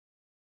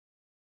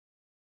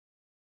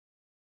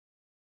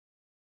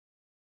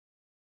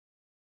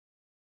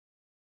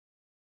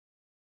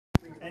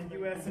and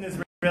U.S. and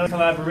Israeli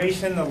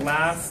collaboration, the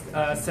last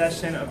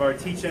session of our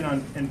teaching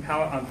on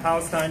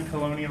Palestine,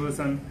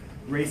 colonialism,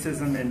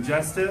 racism, and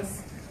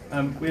justice.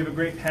 We have a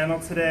great panel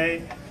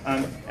today.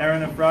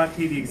 Eran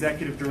Efrati, the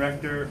Executive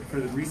Director for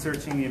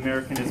Researching the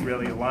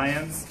American-Israeli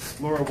Alliance.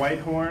 Laura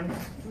Whitehorn,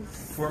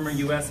 former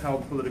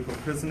U.S.-held political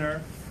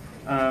prisoner.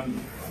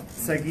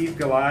 Sagiv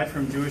Galai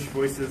from Jewish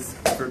Voices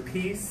for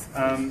Peace.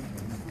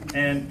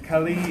 And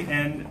Al-Khalil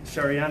and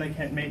Shariana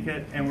can't make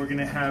it, and we're going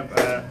to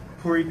have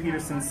Puri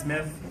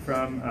Peterson-Smith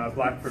from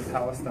Black for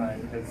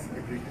Palestine has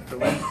agreed to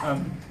fill in.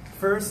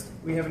 First,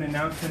 we have an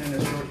announcement in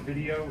a short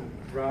video.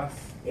 Ross?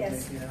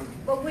 Yes.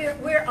 Well,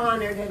 we're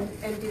honored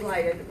and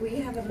delighted. We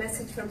have a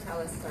message from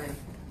Palestine,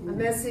 a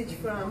message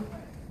from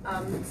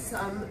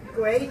some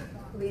great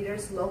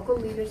leaders, local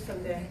leaders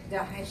from the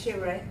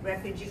Eisheh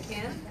refugee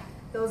camp.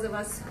 Those of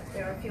us,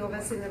 there are a few of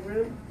us in the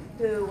room,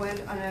 who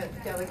went on a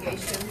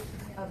delegation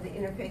of the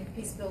Interfaith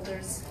Peace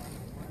Builders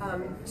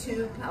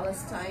to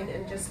Palestine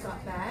and just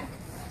got back.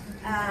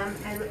 And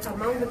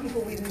among the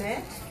people we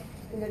met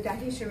in the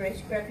Eisheh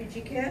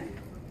refugee camp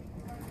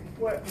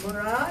were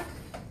Murad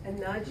and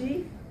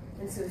Naji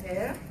and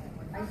Suhair.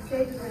 I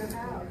say them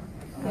out.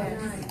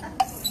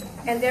 Yes.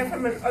 And they're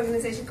from an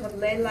organization called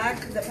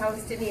LEILAC, the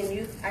Palestinian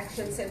Youth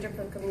Action Center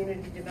for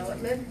Community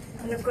Development.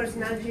 And of course,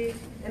 Naji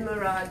and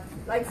Murad,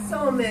 like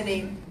so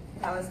many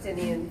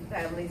Palestinian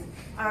families,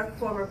 are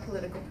former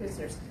political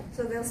prisoners.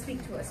 So they'll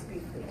speak to us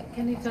briefly.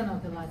 Can you turn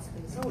off the lights,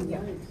 please? Oh,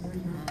 yeah.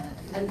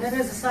 And there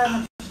is a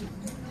silent.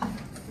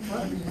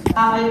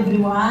 Hi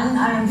everyone,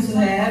 I am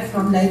Ferrer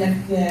from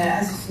LEILAC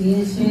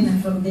Association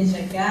and from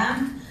Deja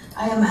Camp.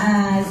 I am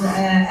as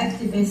an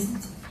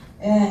activist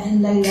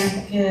in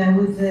LEILAC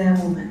with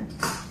women.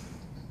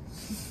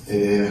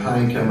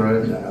 Hi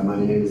Cameron, my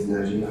name is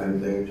Naji.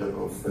 I'm director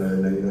of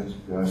LEILAC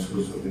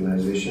Grassroots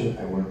organization.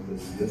 I work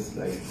with youth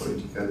like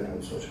political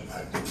and social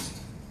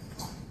activists.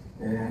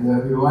 Hello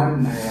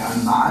everyone,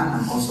 I'm Ma'an.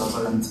 I'm also a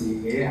volunteer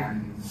here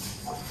and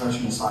a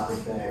professional soccer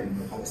player in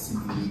the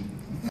Palestinian.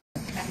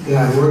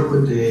 Yeah, I work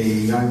with the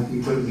young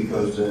people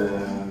because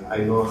I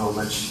know how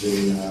much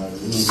they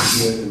need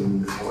here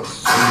in our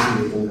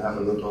society. They don't have a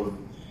lot of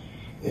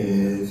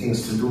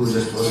things to do,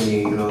 just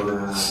only,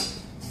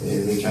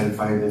 they can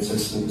find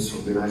themselves in this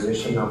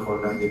organization, and for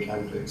that they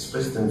can to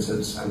express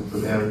themselves and to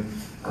learn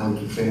and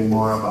to train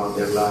more about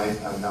their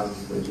life and how to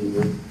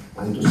continue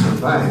and to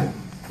survive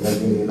their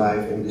daily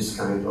life in this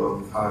kind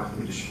of hard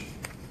condition.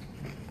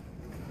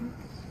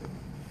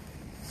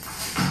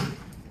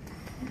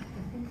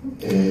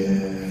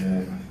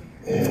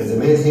 The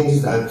main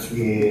things that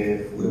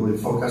we will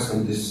focus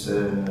on this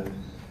in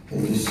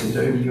this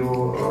interview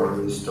or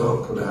this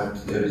talk,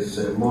 that there is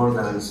more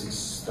than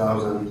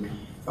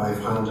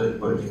 6,500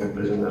 political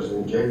prisoners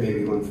in jail.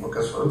 Maybe we'll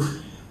focus on,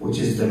 which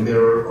is the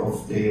mirror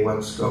of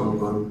what's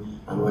going on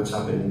and what's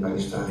happening in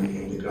Palestine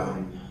in the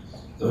ground.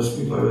 Those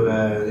people,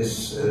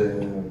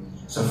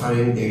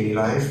 suffering daily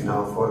life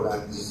now. For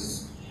that, this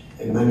is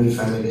many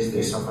families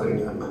they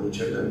suffering, and many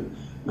children,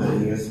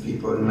 many youth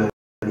people.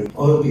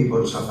 All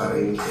people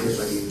suffering in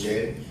Israeli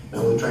jail.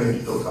 Now we're trying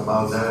to talk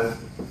about that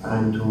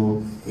and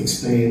to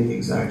explain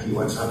exactly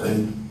what's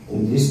happened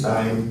in this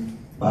time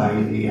by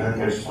the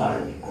hunger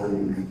strike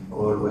and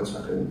all what's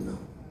happening now.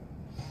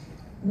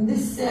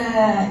 This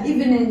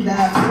even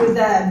with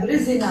the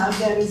prisoner,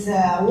 there is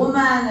a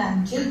woman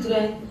and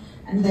children,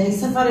 and they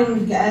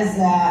suffering as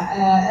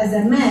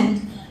a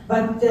man.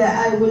 But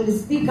I will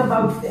speak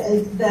about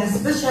the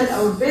special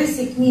or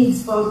basic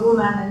needs for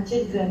women and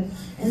children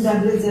in the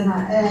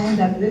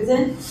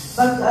prison.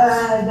 But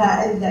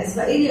the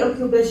Israeli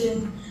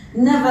occupation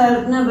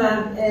never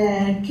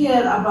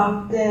care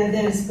about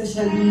their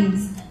special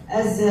needs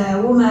as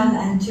women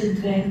and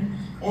children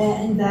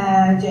in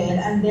the jail.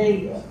 And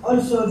they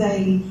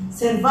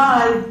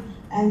survived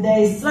and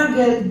they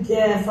struggled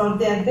for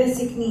their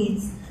basic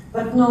needs,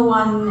 but no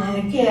one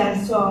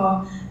cares.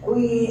 So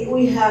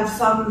we have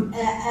some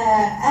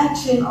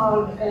action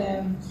or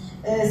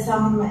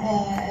some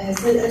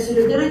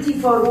solidarity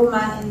for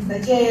women in the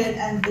jail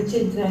and the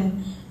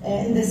children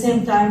in the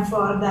same time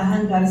for the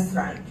hunger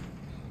strike.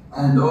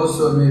 And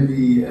also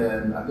maybe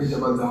a bit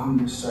about the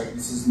hunger strike.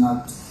 This is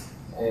not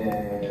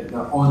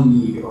the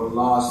only or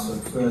last or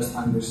first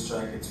hunger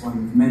strike. It's one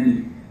of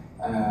many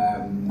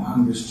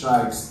hunger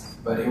strikes,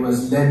 but it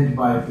was led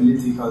by a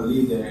political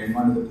leader in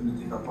one of the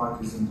political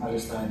parties in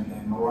Palestine,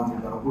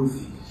 Norton,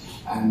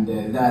 and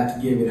that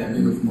gave it a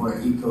bit of more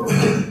echo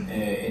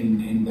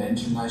in the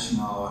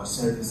international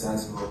circus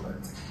as well.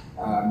 But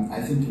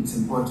I think it's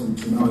important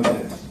to know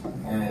that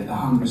the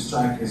hunger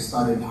strikers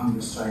started the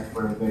hunger strike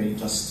for a very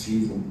just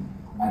reason,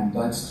 and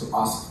that's to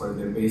ask for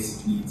their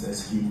basic needs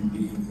as human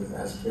beings,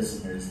 as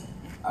prisoners.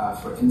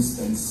 For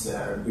instance,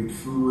 good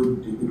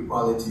food, good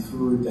quality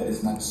food that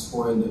is not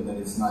spoiled or that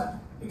is not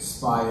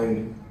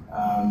expired,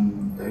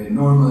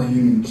 normal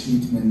human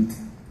treatment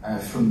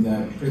from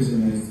the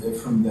prisoners,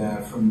 from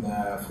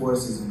the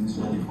forces and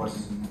Israeli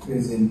forces in the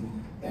prison,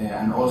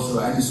 and also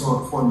any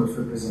sort of form of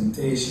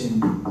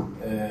representation,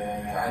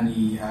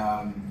 any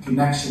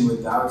connection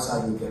with the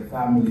outside, with their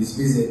families,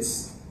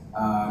 visits,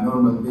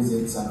 normal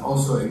visits, and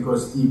also it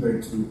goes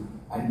deeper to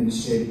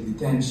administrative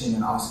detention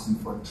and asking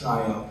for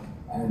trial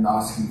and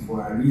asking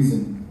for a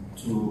reason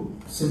to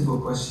simple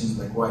questions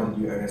like why did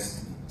you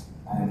arrest me?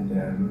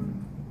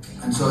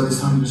 And so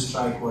this hunger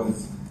strike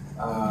was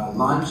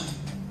launched,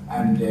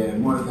 and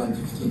more than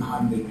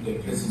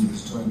 1,500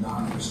 prisoners joined the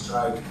hunger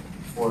strike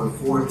for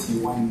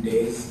 41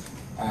 days.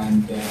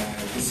 And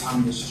this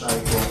hunger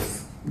strike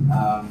was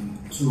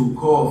to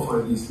call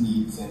for these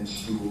needs and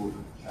to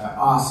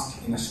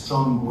ask in a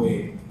strong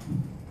way.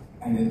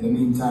 And in the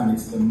meantime,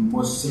 it's the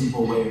most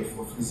simple way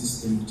of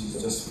resisting, which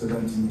is just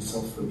preventing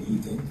yourself from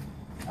eating.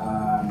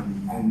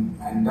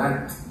 And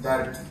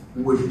that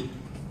would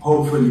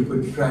hopefully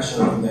put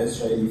pressure on the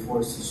Israeli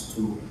forces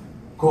to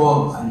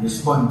call and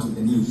respond to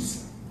the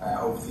needs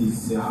of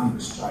these hunger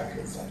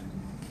strikers.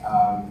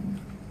 And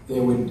they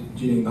would,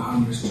 during the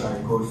hunger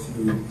strike, go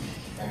through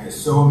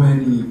so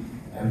many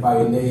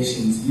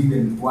violations,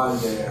 even while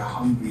they're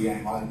hungry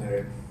and while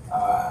they're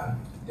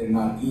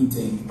not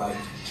eating, like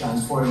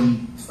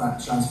transforming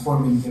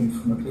them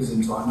from a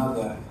prison to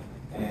another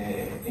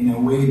in a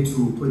way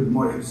to put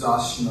more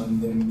exhaustion on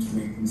them, to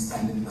make them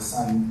stand in the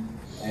sun,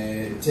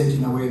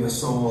 taking away the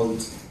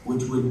salt,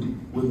 which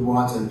would, with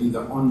water, be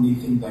the only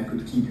thing that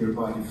could keep your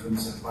body from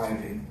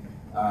surviving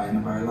in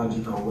a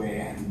biological way.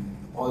 And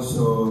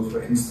also,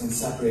 for instance,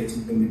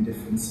 separating them in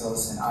different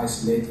cells and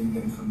isolating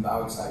them from the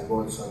outside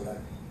world so that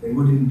there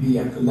wouldn't be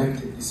a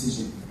collective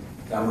decision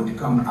that would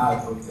come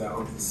out of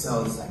the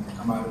cells and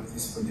come out of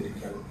this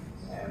political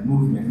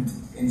movement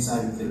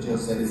inside of the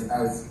jails. That is,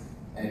 as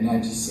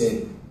Naji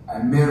said, a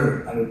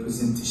mirror, a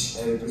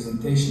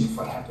representation of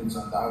what happens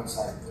on the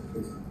outside of the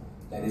prison.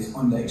 That is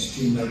on the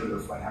extreme level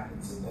of what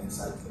happens in the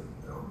inside of the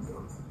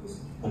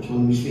prison. But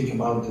when we speak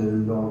about the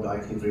law,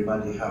 like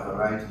everybody have a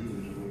right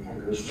even to make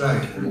hunger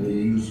strike, and they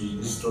use this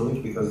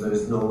instrument because there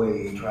is no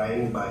way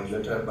trying by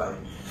letter, by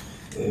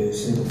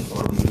Center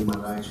for the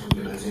Human Rights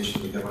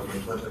Organization, the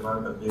government, whatever,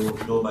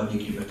 but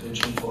nobody give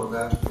attention for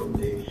that from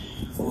the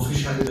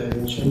official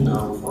dimension.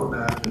 Now for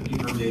that, the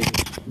people they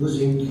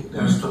using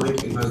their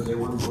stomach because they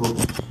want to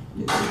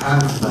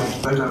have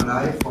like better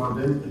life for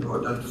them in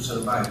order to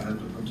survive and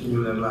to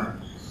continue their life.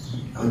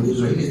 And the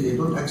Israelis, they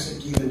don't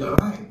accept even the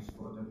right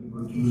for the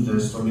people to use their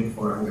stomach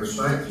for hunger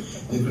strike.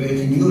 They create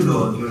a new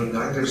law during the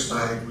hunger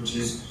strike, which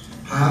is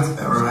have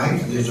a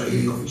right, the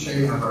Israeli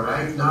officially have a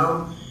right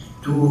now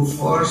to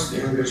force the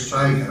hunger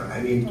striker,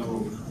 I mean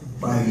to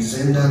buy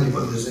Zenda,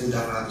 because the Zenda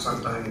had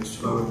sometimes it's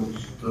flowing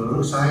to the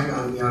wrong side,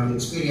 and we have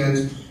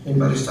experience in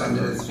Palestine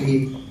there are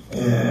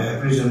 3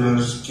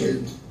 prisoners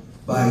killed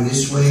by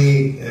this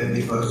way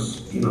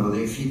because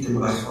they feed them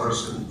by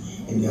force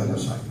in the other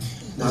side.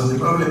 Now the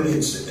problem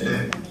is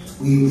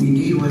we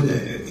deal with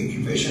the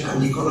occupation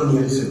and the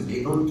colonialism.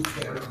 They don't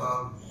care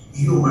about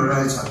human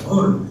rights at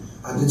all,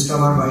 and it's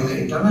covered by the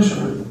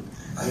international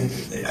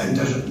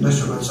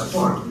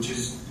support, which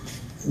is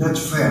not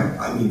fair.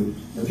 I mean,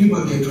 the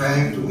people, they're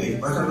trying to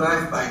make better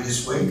life by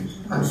this way,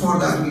 and for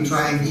that we're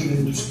trying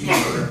even to speak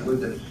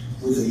with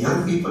the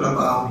young people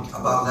about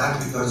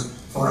that, because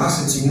for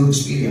us it's a new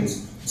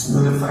experience. It's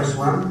not the first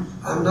one,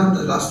 and not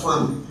the last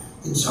one.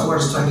 It's our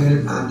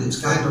struggle, and it's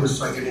kind of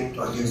struggling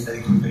against the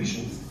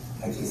occupation,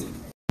 I think.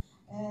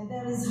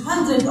 There is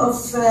hundreds of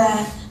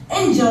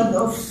injured,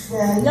 of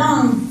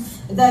young,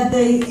 that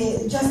they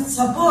just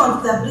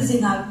support the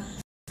prisoner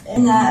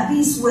in a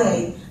peace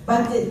way,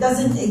 but it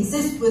doesn't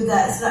exist with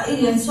the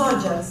Israeli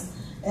soldiers'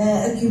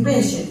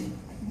 occupation.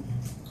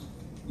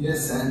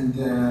 Yes, and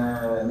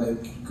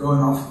like going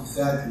off of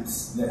that,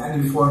 it's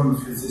any form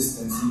of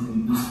resistance,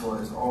 even peaceful,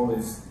 is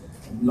always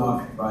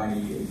blocked by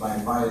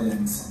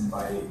violence and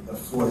by the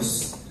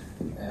force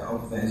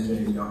of the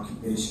Israeli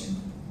occupation,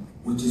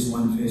 which is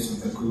one face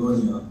of the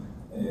colonial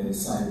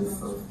side of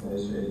the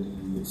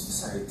Israeli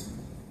society.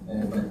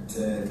 Back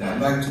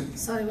to...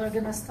 Sorry, we're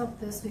going to stop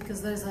this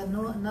because there's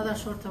another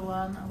shorter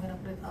one. I'm going to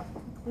put it up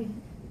quickly.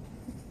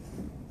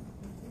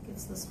 I think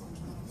it's this one.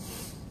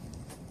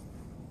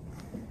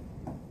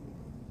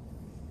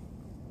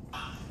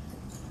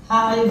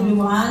 Hi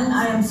everyone,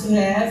 I am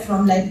Ferrer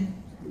from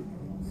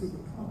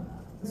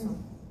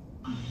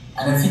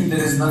And I think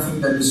there is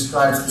nothing that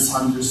describes this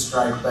hunger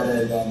strike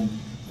better than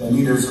the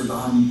leaders of the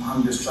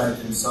hunger strike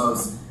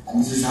themselves, and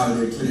this is how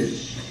they put it.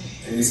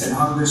 They said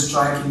hunger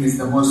striking is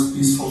the most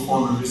peaceful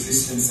form of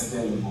resistance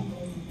available.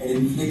 It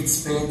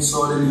inflicts pain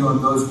solely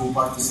on those who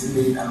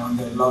participate and on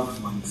their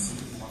loved ones,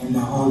 in the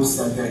hopes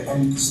that their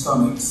empty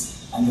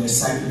stomachs and their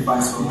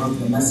sacrifice will help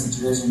the message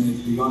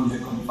resonate beyond the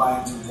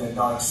confines of their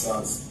dark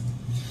cells.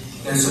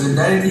 Their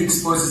solidarity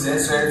exposes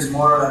Israel's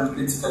moral and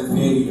political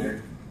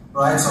failure.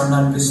 Rights are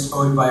not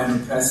bestowed by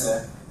an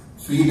oppressor.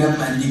 Freedom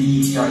and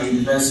dignity are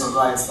universal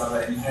rights that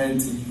are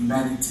inherent in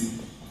humanity,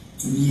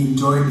 to be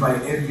enjoyed by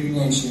every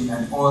nation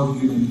and all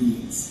human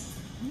beings.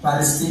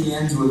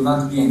 Palestinians will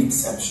not be an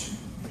exception.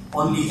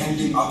 Only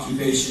ending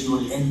occupation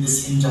will end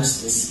this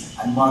injustice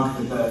and mark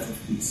the birth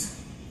of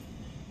peace.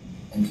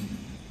 Thank you.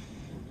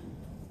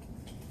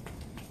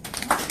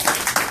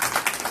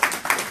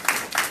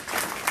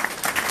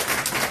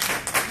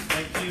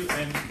 Thank you,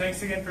 and thank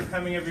thanks again for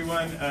coming,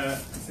 everyone.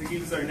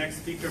 Sagiv is our next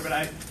speaker, but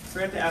I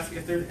forgot to ask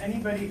if there's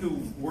anybody who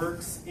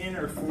works in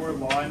or for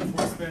law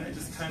enforcement. I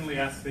just kindly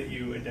ask that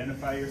you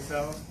identify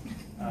yourself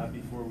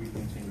before we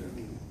continue.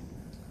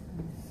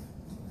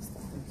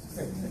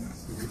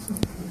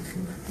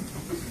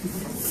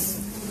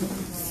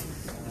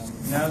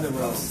 Now that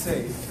we're all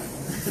safe.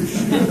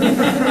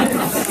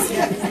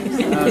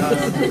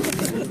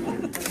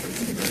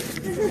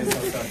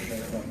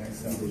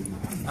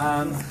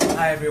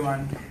 Hi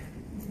everyone.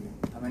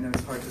 I know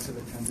it's hard to sort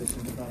of transition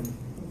from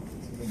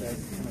that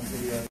kind of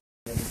video.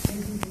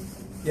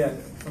 Yeah,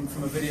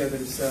 from a video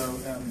that is so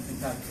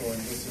impactful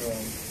and visceral,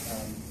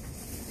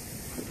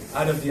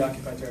 out of the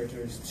occupied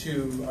territories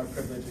to our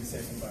privileged and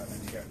safe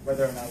environment here,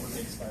 whether or not we're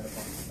being spied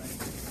upon.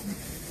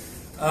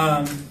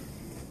 Right?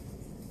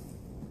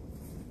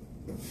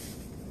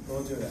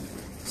 We'll do that.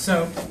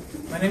 So,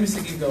 my name is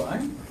Sagiv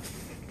Galai.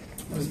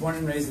 I was born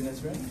and raised in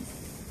Israel.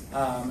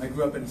 I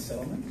grew up in a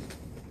settlement.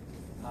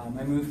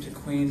 I moved to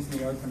Queens, New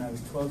York when I was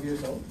 12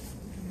 years old.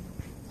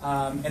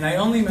 And I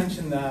only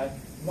mention that,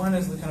 one,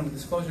 as kind of a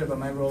disclosure about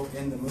my role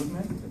in the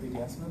movement, the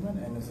BDS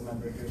movement, and as a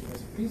member of Jewish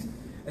Voice for Peace,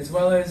 as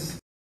well as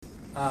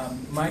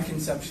my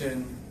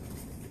conception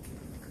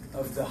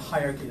of the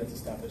hierarchy that's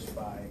established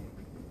by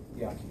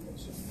the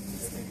occupation.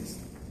 I think is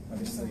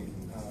obviously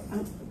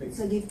a big...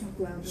 Sagiv, talk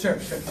louder. Sure.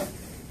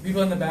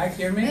 People in the back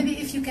hear me? Maybe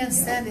if you can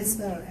stand, it's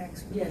better,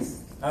 actually.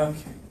 Yes.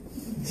 Okay.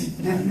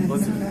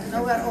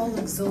 Now we're all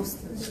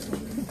exhausted.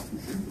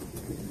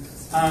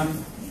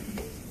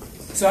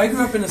 So I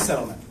grew up in a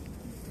settlement,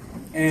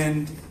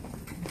 and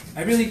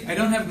I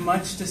don't have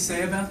much to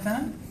say about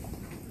that,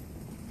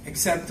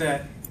 except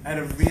that I had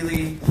a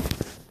really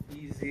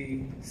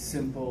easy,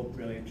 simple,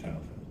 brilliant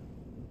childhood.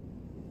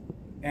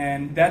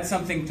 And that's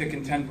something to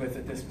contend with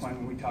at this point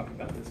when we talk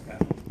about this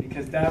panel,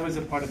 because that was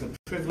a part of the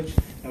privilege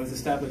that was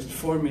established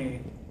for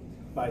me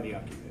by the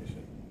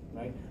occupation.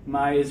 Right?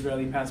 My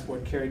Israeli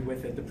passport carried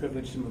with it the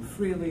privilege to move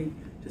freely,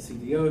 to see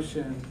the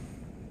ocean,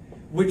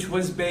 which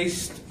was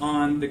based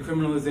on the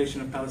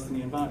criminalization of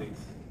Palestinian bodies,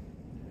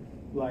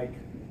 like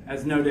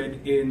as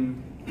noted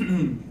in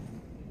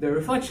their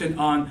reflection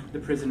on the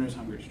prisoners'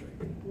 hunger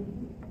strike.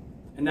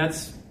 And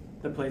that's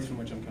the place from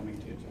which I'm coming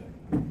to you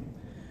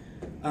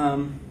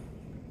today.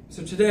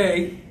 So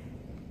today,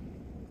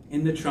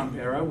 in the Trump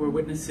era, we're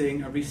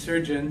witnessing a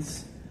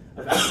resurgence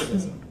of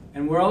activism.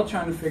 And we're all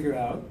trying to figure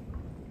out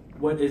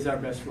what is our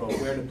best role,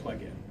 where to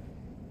plug in.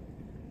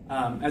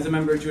 As a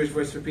member of Jewish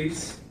Voice for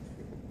Peace,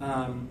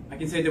 I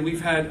can say that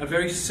we've had a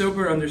very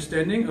sober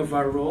understanding of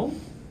our role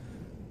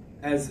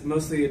as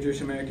mostly a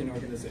Jewish American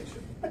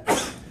organization.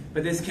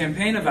 But this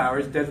campaign of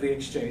ours, Deadly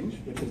Exchange,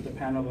 which is the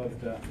title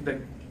of the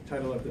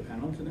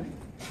panel today,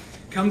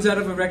 comes out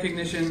of a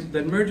recognition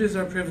that merges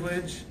our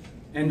privilege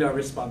and our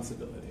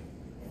responsibility.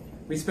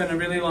 We spent a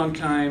really long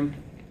time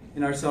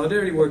in our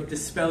solidarity work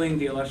dispelling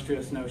the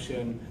illustrious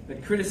notion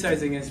that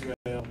criticizing Israel,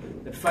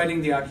 that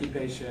fighting the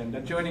occupation,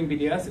 that joining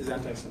BDS is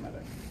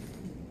anti-Semitic.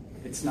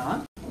 It's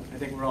not. I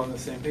think we're all on the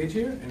same page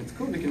here, and it's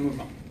cool, we can move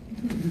on.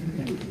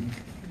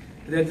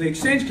 The Deadly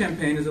Exchange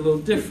campaign is a little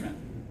different.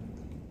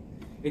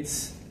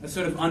 It's a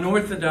sort of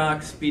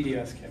unorthodox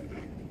BDS campaign.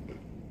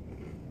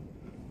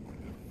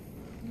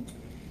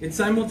 It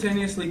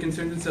simultaneously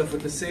concerns itself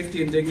with the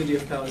safety and dignity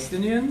of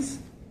Palestinians,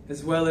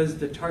 as well as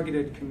the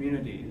targeted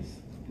communities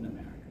in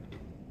America.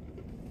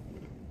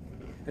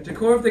 At the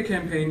core of the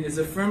campaign is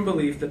a firm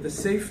belief that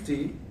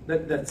safety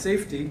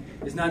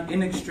is not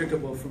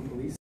inextricable from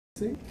policing,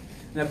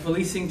 and that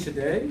policing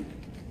today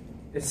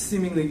is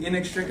seemingly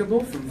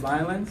inextricable from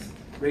violence,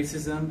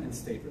 racism, and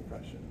state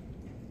repression.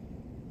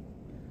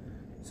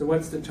 So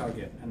what's the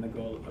target and the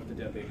goal of the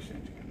Deadly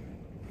Exchange campaign?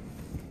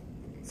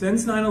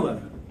 Since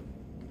 9/11,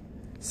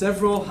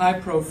 several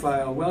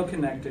high-profile,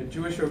 well-connected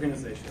Jewish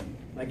organizations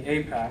like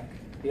AIPAC,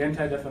 the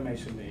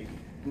Anti-Defamation League,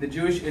 and the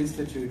Jewish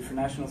Institute for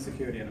National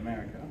Security in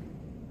America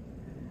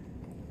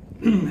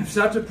have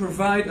sought to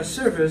provide a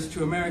service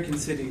to American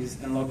cities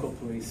and local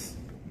police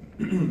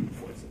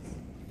forces,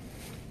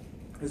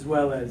 as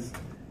well as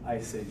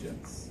ICE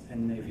agents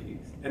and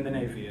the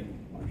Navy and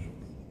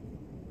Marshals.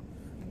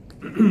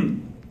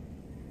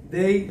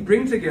 They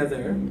bring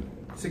together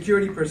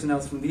security personnel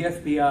from the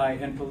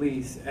FBI and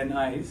police and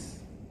ICE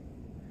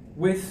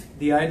with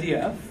the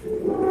IDF,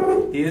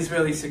 the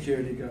Israeli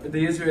security guard,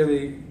 the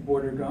Israeli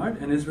border guard,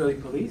 and Israeli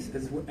police,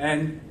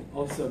 and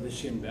also the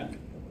Shin Bet,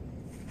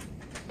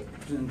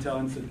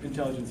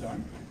 intelligence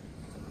arm.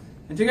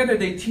 And together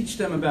they teach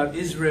them about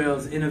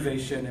Israel's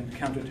innovation and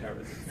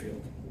counterterrorism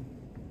field.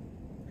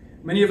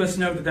 Many of us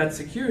know that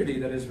security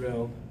that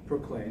Israel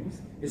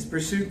proclaims is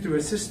pursued through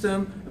a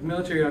system of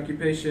military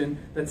occupation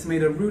that's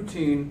made a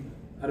routine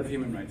out of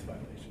human rights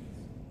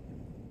violations.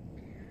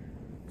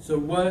 So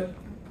what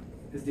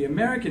is the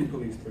American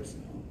police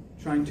personnel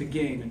trying to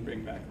gain and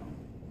bring back home?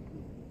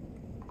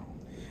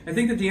 I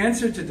think that the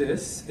answer to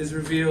this is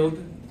revealed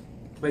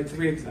by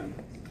three examples.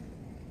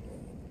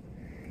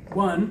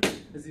 One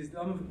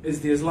is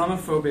the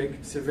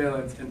Islamophobic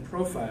surveillance and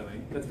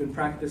profiling that's been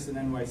practiced in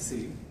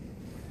NYC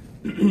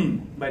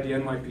by the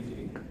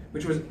NYPD,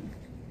 which was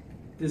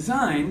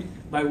designed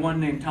by one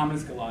named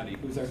Thomas Galai,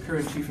 who's our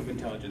current chief of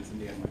intelligence in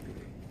the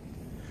NYPD.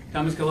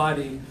 Thomas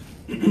Galai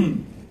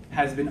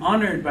has been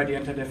honored by the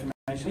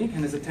Anti-Defamation League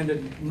and has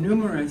attended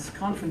numerous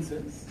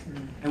conferences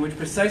in which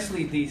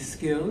precisely these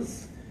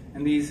skills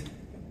and these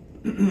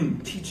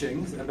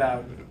teachings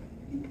about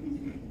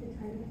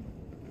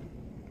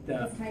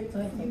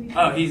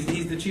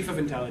he's the chief of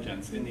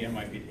intelligence in the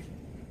NYPD.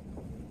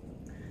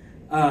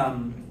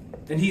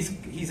 And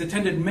he's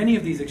attended many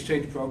of these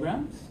exchange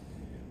programs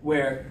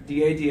where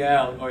the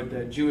ADL, or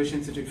the Jewish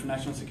Institute for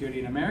National Security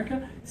in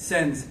America,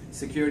 sends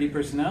security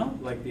personnel,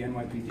 like the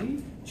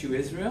NYPD, to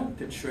Israel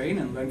to train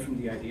and learn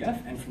from the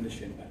IDF and from the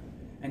Shin Bet.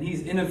 And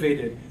he's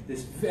innovated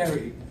this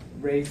very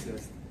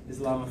racist,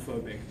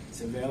 Islamophobic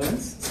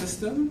surveillance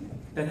system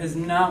that has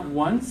not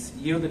once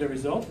yielded a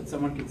result that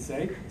someone could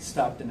say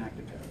stopped an act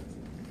of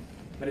terrorism.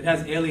 But it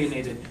has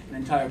alienated an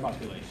entire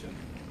population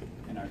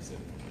in our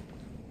city.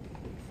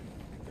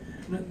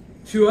 Now,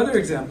 two other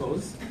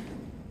examples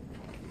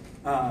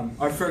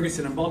are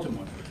Ferguson and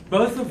Baltimore,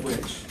 both of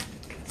which,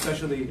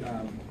 especially,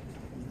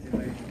 if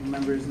I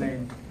remember his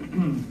name,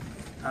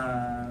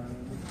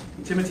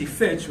 Timothy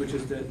Fitch, which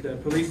is the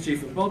police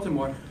chief of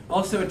Baltimore,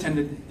 also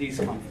attended these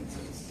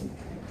conferences.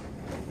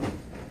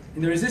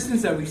 And the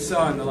resistance that we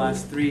saw in the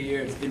last 3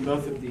 years in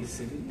both of these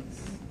cities,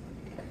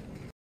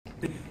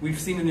 we've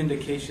seen an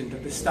indication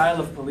that the style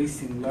of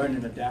policing learned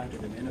and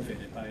adapted and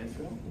innovated by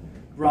Israel,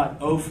 brought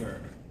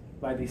over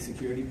by these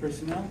security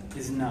personnel,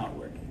 is not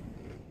working.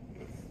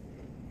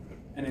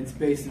 And it's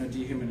based on a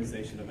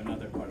dehumanization of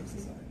another part of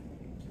society.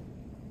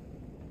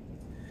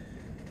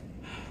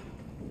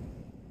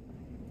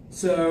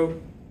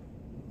 So,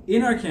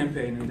 in our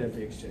campaign in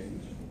Deadly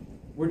Exchange,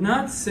 we're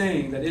not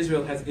saying that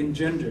Israel has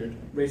engendered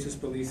racist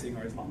policing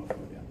or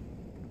Islamophobia.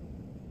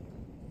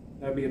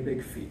 That would be a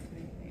big feat.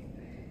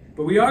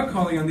 But we are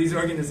calling on these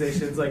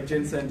organizations like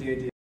JINSA and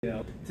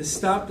DADL to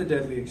stop the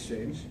Deadly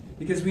Exchange,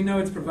 because we know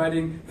it's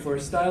providing for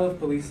a style of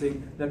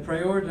policing that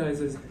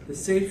prioritizes the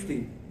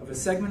safety of a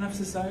segment of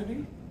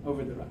society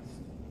over the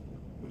rest,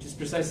 which is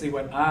precisely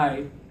what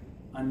I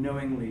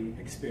unknowingly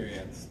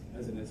experienced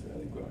as an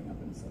Israeli growing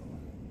up in the settlement.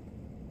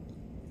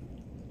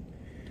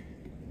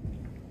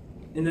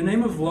 In the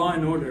name of law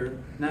and order,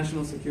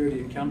 national security,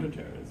 and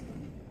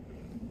counterterrorism,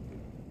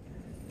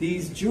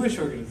 these Jewish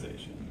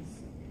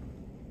organizations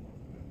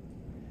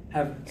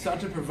have sought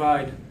to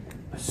provide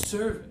a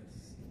service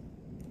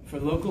for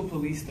local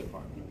police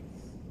departments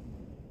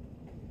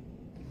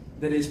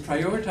that is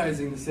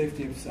prioritizing the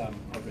safety of some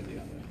over the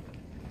other.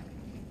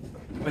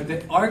 But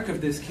the arc of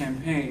this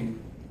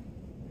campaign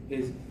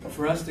is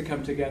for us to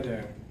come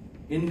together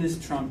in this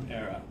Trump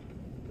era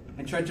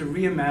and try to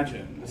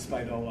reimagine,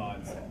 despite all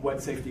odds,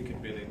 what safety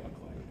could really look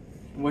like,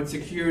 and what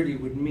security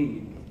would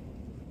mean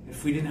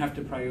if we didn't have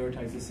to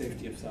prioritize the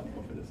safety of some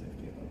over the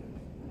safety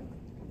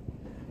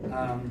of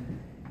others.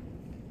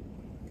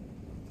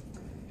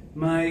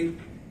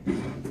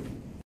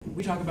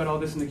 We talk about all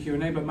this in the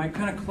Q&A, but my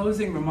kind of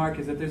closing remark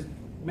is that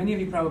many of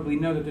you probably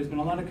know that there's been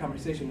a lot of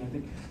conversation, and I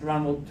think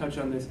Eran will touch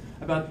on this,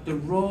 about the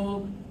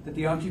role that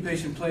the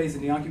occupation plays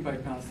in the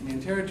occupied Palestinian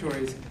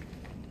territories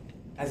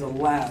as a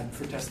lab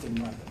for testing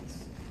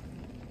weapons.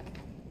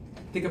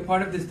 I think a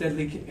part of this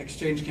Deadly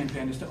Exchange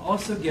campaign is to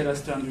also get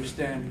us to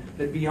understand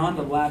that beyond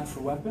a lab for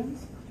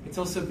weapons, it's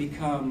also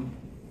become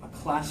a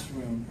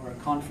classroom or a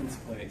conference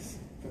place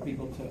for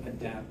people to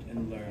adapt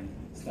and learn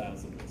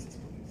styles of racist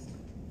policing.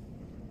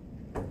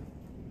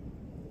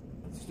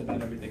 That's just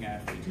about everything I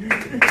have for you.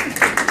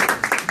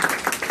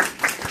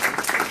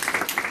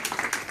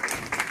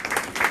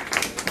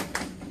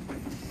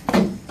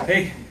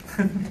 Hey.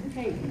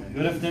 Hey.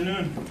 Good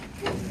afternoon.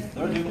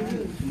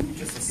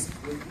 Just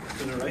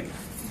to the right.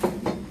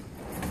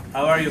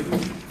 How are you?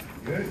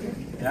 Good.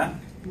 Yeah?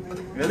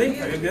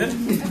 Really? Are you good?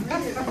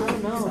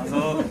 Sounds a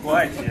little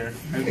quiet here.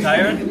 Are you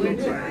tired?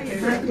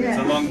 It's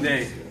a long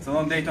day. It's a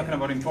long day talking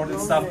about important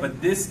stuff, but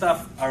this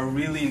stuff are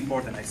really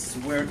important, I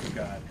swear to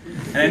God.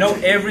 And I know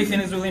everything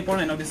is really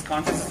important. I know this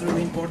conference is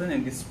really important,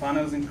 and this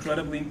panel is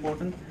incredibly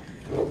important.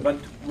 But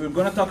we're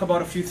going to talk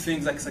about a few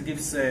things, like Sagiv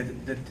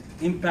said, that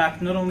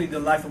impact not only the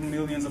life of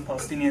millions of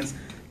Palestinians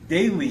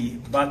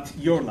daily, but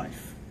your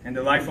life, and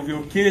the life of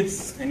your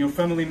kids, and your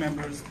family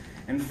members,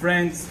 and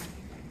friends.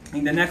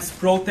 In the next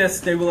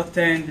protest they will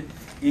attend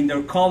in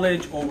their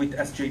college or with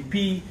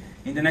SJP,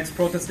 in the next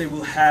protest they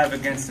will have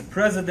against the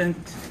president,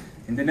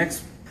 in the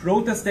next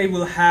protest they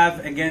will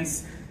have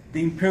against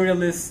the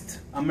imperialist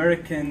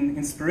American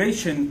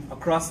inspiration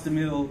across the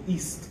Middle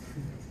East.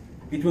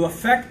 It will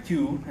affect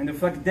you and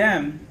affect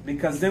them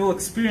because they will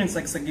experience,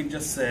 like Sagiv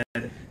just said,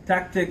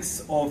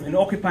 tactics of an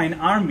occupying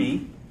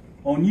army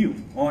on you,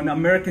 on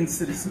American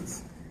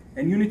citizens.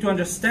 And you need to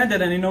understand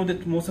that, and I know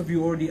that most of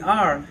you already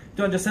are,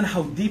 to understand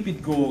how deep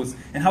it goes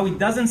and how it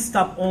doesn't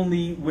stop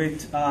only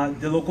with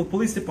the local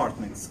police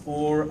departments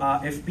or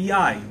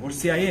FBI or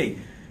CIA,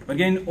 but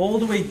again, all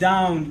the way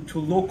down to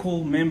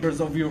local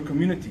members of your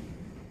community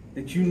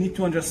that you need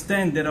to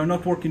understand that are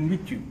not working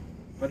with you,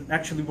 but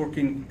actually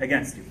working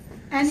against you.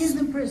 And in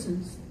the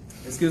prisons.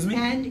 Excuse me?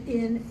 And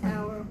in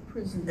our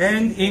prisons.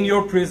 And in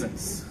your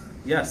prisons.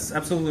 Yes,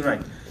 absolutely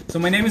right. So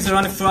my name is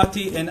Eran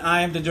Efrati, and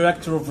I am the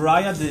director of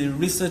Riad, the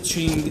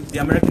Researching the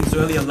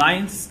American-Israeli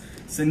Alliance.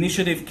 This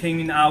initiative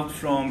came out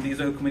from the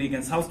Israeli Committee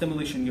Against House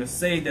Demolition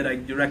USA that I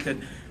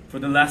directed for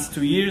the last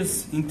 2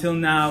 years until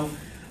now.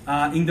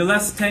 In the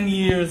last 10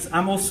 years,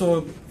 I'm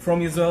also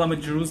from Israel. I'm a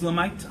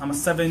Jerusalemite. I'm a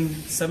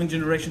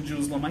seven-generation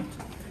Jerusalemite.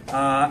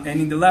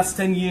 And in the last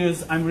 10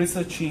 years, I'm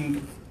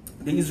researching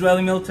the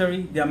Israeli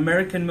military, the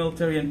American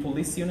military and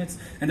police units,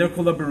 and their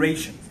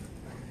collaboration.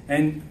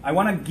 And I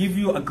want to give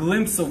you a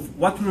glimpse of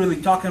what we're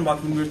really talking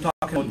about when we're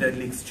talking about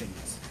deadly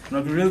exchanges.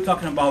 And we're really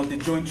talking about the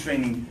joint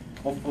training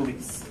of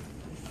police.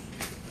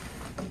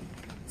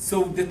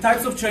 So the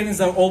types of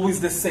trainings are always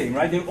the same,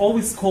 right? They're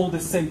always called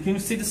the same. Can you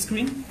see the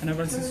screen? Can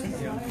everyone see the screen?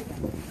 Yeah.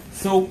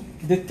 So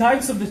the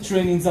types of the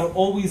trainings are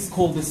always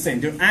called the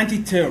same. They're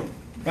anti-terror,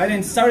 right?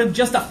 And it started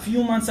just a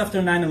few months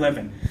after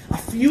 9/11. A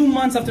few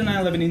months after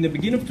 9/11, in the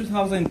beginning of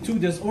 2002,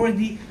 there's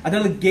already a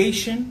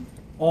delegation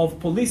of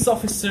police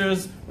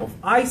officers, of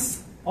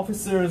ICE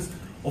officers,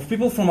 of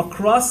people from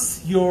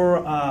across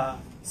your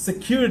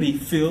security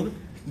field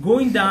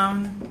going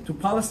down to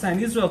Palestine,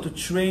 Israel to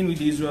train with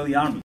the Israeli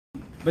army.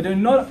 But they're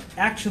not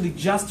actually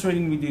just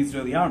training with the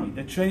Israeli army.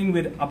 They're training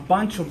with a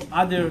bunch of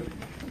other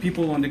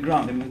people on the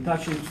ground. I'm going to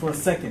touch it for a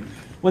second.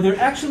 What they're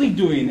actually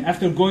doing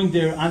after going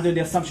there under the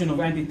assumption of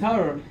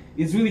anti-terror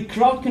is really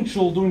crowd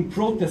control during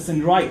protests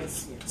and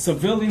riots,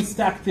 surveillance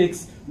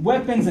tactics,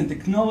 weapons and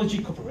technology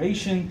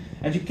cooperation,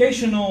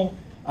 educational,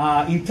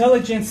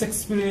 intelligence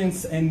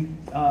experience and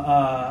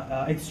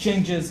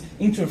exchanges,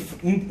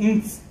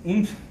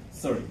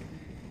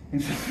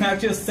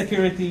 infrastructure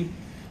security,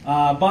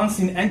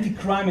 balancing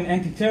anti-crime and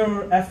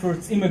anti-terror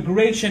efforts,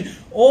 immigration.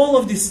 All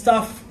of this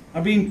stuff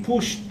are being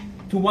pushed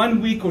to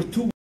 1 week or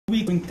 2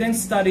 weeks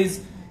intense studies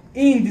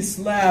in this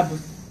lab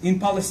in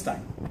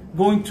Palestine,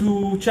 going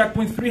to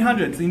checkpoint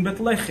 300 in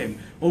Bethlehem,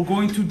 or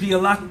going to the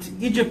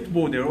Eilat-Egypt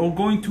border, or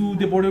going to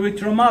the border with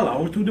Ramallah,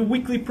 or to the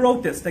weekly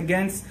protest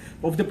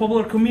of the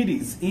popular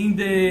committees in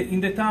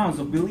the towns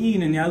of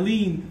Bil'in and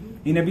Yalin,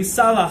 in Abi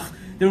Salah.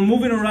 They're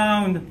moving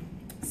around,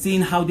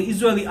 seeing how the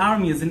Israeli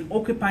army, as an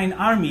occupying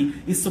army,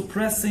 is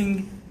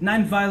suppressing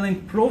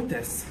non-violent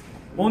protests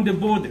on the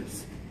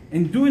borders,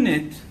 and doing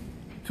it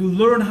to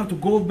learn how to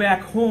go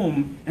back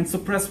home and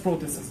suppress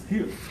protests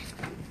here.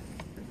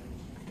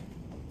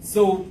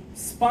 So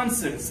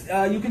sponsors,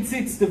 you can see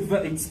it's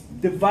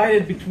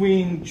divided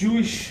between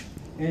Jewish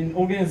and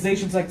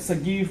organizations like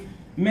Sagiv,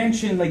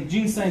 mentioned like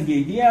GINSA and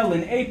the ADL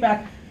and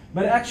AIPAC,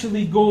 but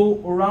actually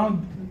go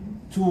around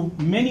to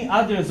many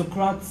others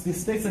across the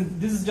states, and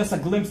this is just a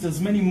glimpse. There's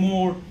many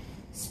more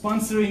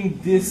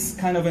sponsoring this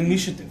kind of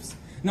initiatives.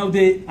 Now,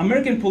 the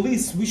American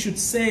police, we should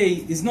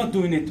say, is not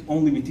doing it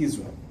only with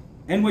Israel.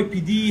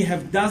 NYPD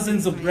have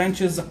dozens of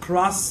branches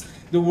across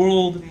the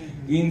world,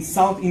 in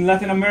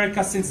Latin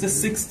America since the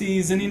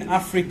 60s, and in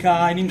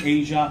Africa and in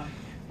Asia.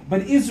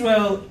 But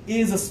Israel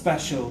is a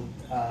special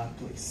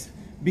place,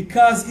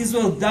 because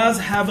Israel does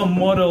have a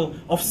model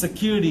of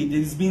security that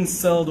is being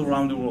sold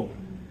around the world.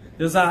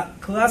 There's a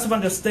class of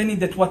understanding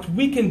that what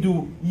we can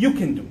do, you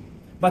can do.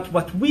 But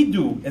what we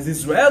do as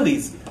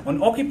Israelis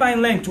on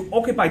occupying land to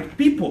occupied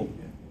people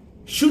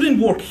shouldn't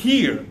work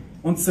here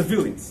on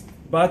civilians.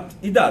 But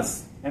it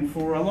does, and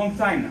for a long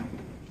time now.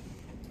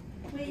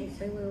 Wait.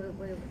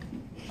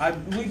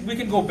 We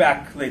can go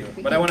back later,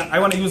 but I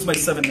want to use my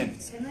 7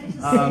 minutes. Can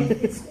I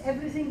just say,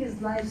 everything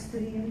is live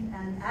streamed,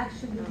 and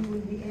actually you will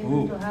be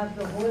able to have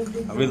the whole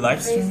video. Are we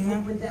live streaming now?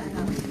 With the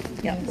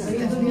announcement. Yeah. So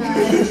you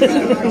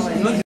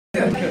will be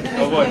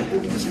Oh boy.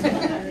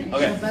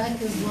 Okay. The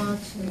back is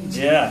watching.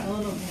 Yeah. All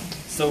of them.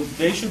 So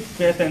they should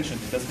pay attention,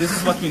 because this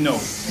is what we know.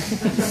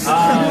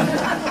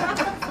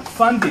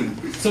 Funding.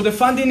 So the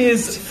funding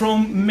is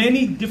from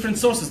many different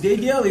sources. The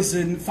ADL is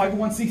a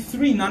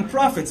 501c3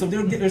 nonprofit, so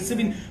they're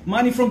receiving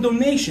money from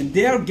donation.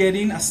 They are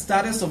getting a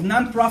status of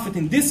nonprofit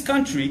in this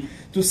country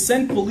to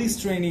send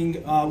police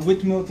training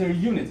with military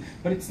units.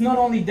 But it's not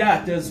only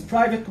that. There's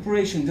private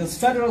corporations, there's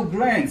federal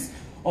grants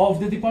of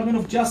the Department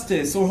of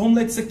Justice or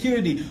Homeland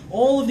Security.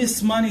 All of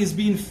this money is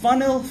being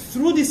funneled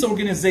through this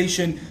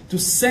organization to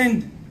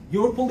send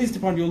your police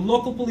department, your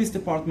local police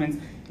departments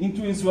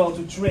into Israel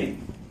to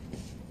train.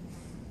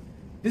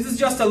 This is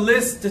just a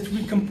list that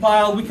we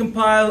compile. We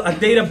compile a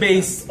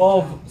database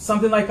of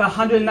something like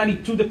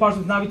 192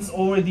 departments. Now it's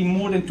already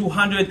more than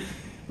 200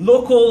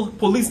 local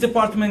police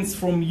departments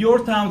from your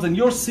towns and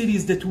your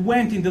cities that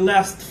went in the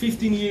last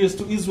 15 years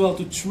to Israel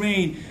to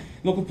train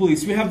local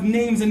police. We have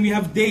names and we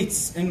have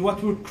dates, and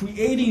what we're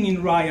creating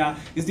in Raya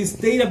is this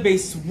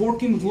database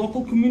working with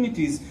local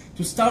communities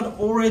to start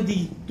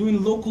already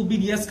doing local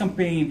BDS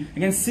campaign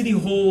against city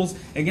halls,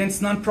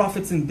 against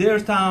nonprofits in their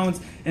towns,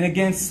 and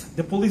against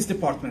the police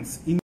departments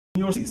in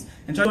your cities,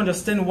 and try to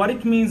understand what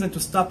it means and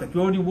to stop it.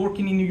 We're already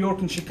working in New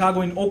York, in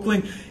Chicago, in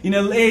Oakland, in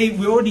LA.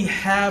 We already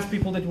have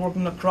people that are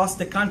working across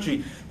the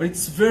country, but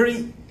it's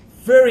very,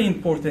 very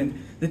important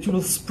that you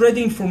will spread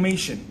the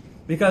information,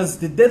 because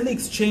the Deadly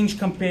Exchange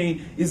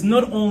campaign is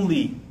not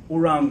only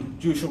around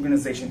Jewish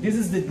organization. This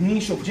is the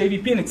niche of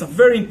JVP, and it's a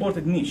very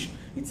important niche.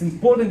 It's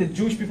important that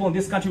Jewish people in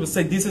this country will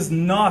say this is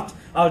not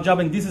our job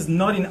and this is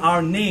not in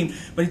our name,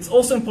 but it's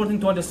also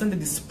important to understand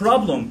that this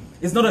problem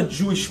is not a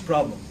Jewish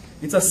problem.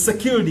 It's a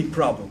security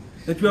problem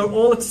that we are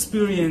all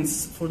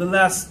experiencing for the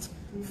last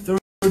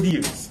 30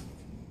 years.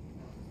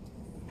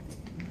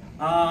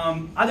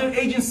 Other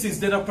agencies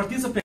that are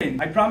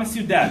participating, I promise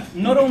you that,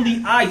 not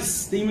only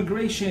ICE, the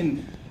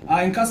immigration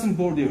and customs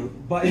border,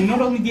 but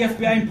not only the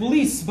FBI and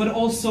police, but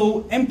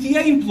also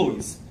MTA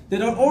employees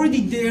that are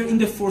already there in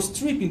the first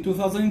trip in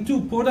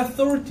 2002, Port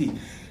Authority.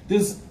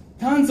 There's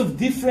tons of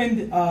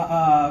different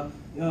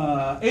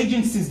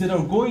agencies that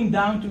are going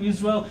down to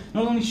Israel,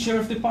 not only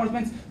sheriff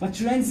departments, but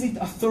transit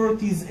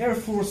authorities, Air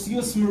Force,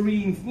 US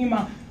Marine,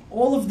 FEMA,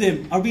 all of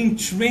them are being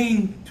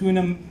trained to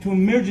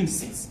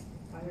emergencies.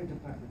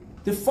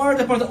 The fire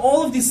department,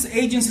 all of these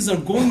agencies are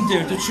going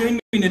there to train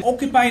in an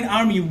occupying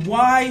army.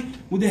 Why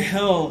would the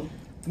hell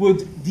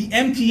would the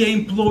MTA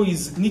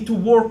employees need to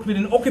work with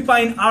an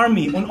occupying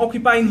army on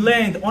occupying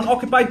land, on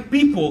occupied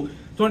people,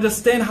 to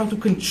understand how to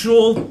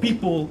control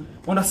people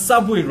on a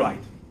subway ride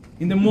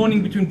in the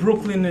morning between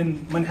Brooklyn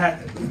and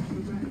Manhattan?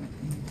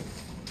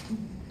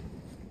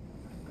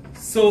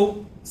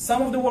 So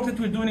some of the work that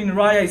we're doing in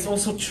Riad is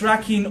also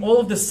tracking all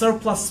of the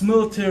surplus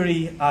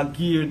military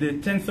gear, the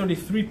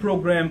 1033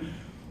 program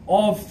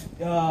of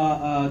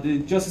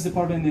the Justice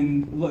Department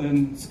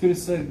and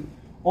Security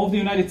of the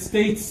United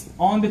States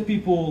on the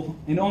people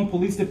and on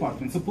police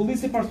departments. So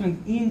police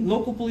departments,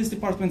 local police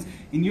departments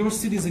in your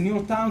cities and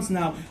your towns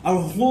now are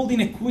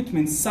holding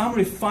equipment, some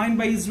refined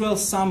by Israel,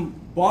 some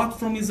bought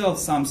from Israel,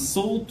 some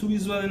sold to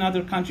Israel in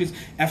other countries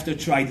after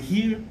tried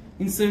here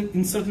in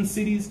certain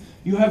cities.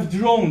 You have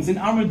drones and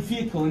armored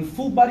vehicle and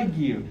full body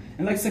gear.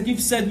 And like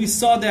Sagiv said, we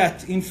saw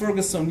that in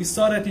Ferguson, we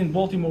saw that in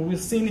Baltimore, we've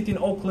seen it in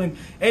Oakland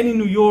and in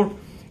New York.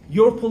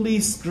 Your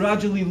police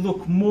gradually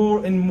look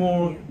more and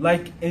more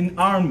like an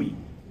army.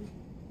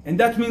 And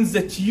that means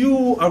that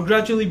you are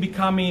gradually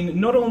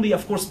becoming not only,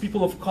 of course,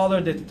 people of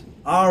color that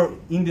are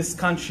in this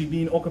country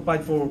being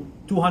occupied for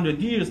 200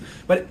 years,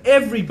 but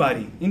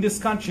everybody in this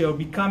country are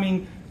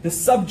becoming the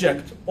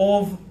subject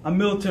of a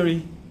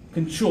military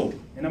control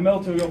and a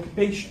military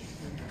occupation.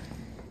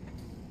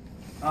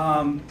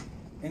 And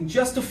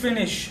just to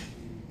finish,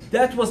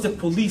 that was the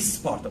police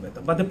part of it.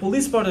 But the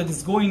police part of it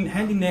is going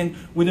hand in hand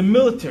with the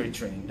military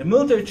training. The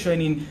military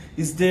training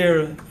is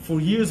there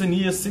for years and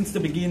years since the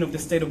beginning of the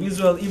State of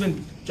Israel,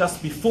 even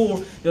just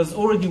before. There's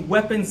already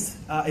weapons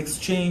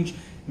exchange,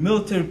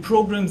 military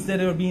programs that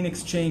are being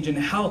exchanged, and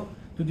help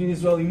to the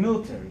Israeli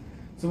military.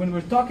 So when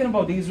we're talking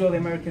about the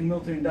Israeli-American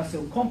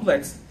military-industrial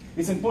complex,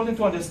 it's important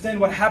to understand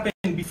what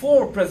happened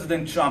before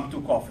President Trump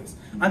took office.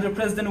 Under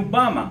President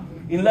Obama,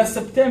 in last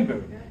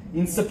September.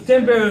 In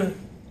September,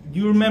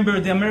 you remember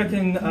the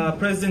American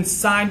president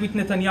signed with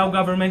Netanyahu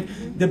government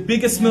the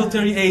biggest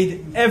military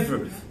aid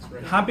ever,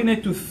 happening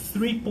to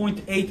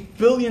 $3.8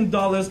 billion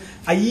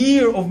a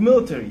year of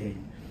military aid,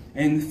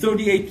 and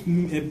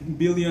 38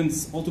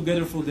 billions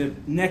altogether for the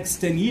next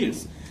 10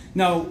 years.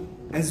 Now,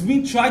 as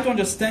we try to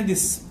understand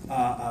this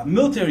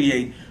military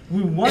aid,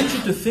 we want you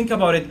to think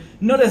about it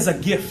not as a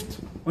gift,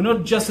 or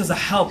not just as a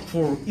help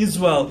for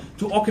Israel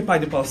to occupy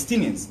the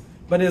Palestinians,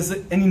 but as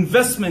an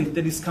investment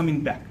that is coming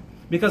back.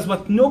 Because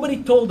what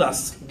nobody told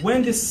us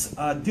when this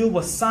deal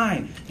was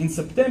signed in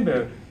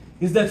September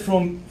is that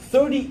from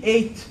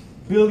 $38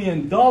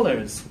 billion,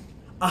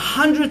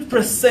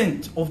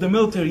 100% of the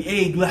military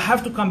aid will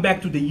have to come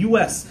back to the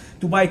US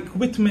to buy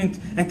equipment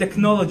and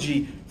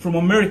technology from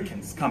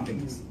American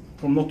companies,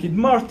 from Lockheed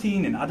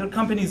Martin and other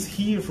companies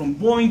here, from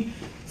Boeing.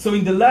 So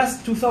in the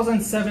last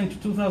 2007 to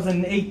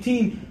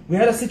 2018, we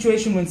had a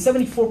situation when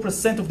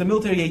 74% of the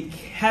military aid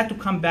had to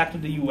come back to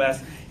the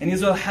US, and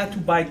Israel had to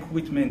buy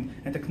equipment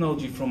and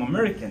technology from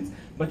Americans.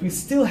 But we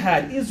still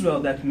had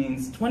Israel, that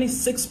means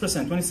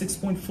 26%,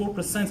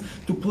 26.4%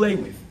 to play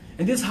with.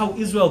 And this is how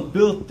Israel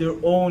built their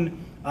own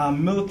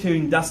military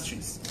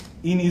industries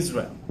in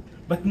Israel.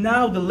 But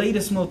now the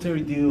latest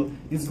military deal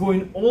is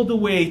going all the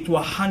way to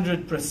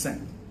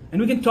 100%. And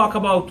we can talk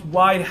about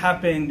why it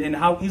happened and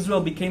how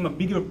Israel became a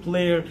bigger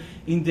player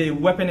in the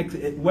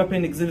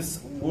weapon exhibits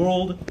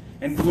world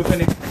and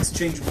weapon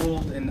exchange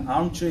world and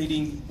arm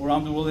trading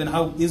around the world, and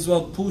how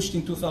Israel pushed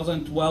in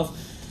 2012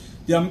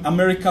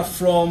 America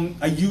from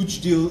a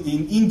huge deal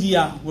in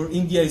India, where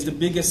India is the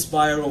biggest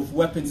buyer of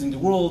weapons in the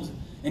world,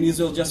 and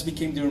Israel just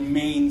became their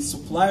main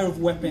supplier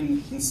of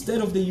weapons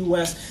instead of the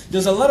US.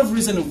 There's a lot of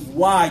reason of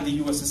why the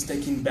US is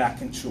taking back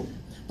control.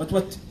 But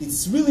what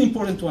is really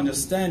important to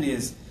understand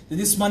is that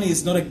this money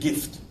is not a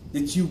gift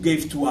that you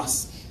gave to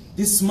us.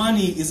 This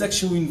money is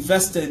actually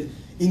invested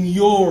in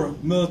your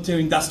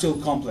military-industrial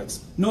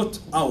complex, not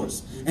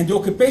ours. And the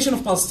occupation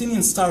of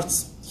Palestinians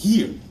starts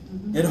here,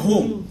 at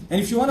home. And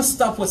if you want to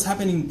stop what's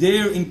happening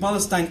there in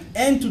Palestine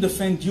and to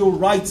defend your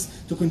rights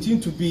to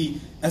continue to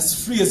be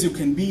as free as you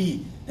can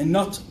be and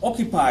not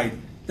occupied,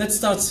 that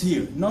starts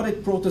here, not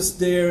at protest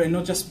there and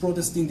not just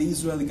protesting the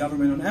Israeli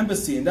government on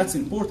embassy, and that's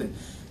important.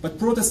 but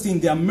protesting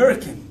the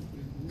American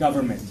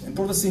government and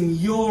protesting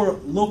your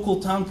local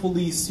town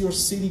police, your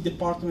city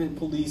department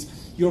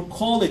police, your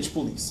college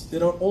police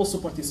that are also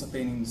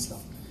participating in this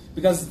stuff.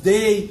 Because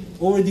they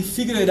already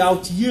figured it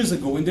out years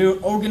ago and they're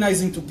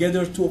organizing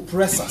together to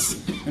oppress us.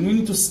 And we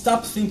need to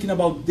stop thinking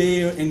about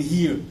there and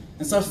here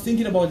and start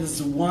thinking about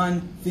this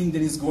one thing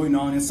that is going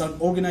on and start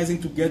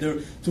organizing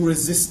together to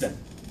resist them.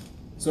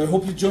 So I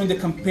hope you join the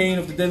campaign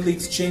of the Deadly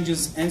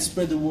Exchanges and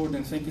spread the word,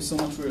 and thank you so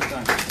much for your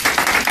time.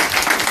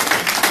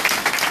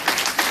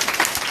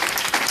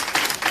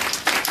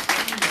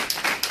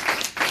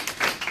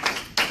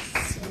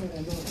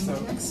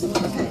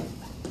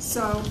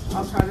 So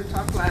I'll try to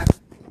talk last.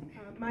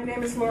 My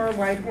name is Laura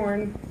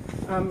Whitehorn.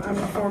 I'm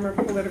a former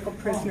political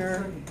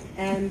prisoner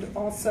and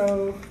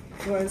also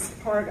was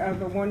part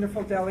of a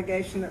wonderful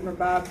delegation that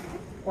Rabab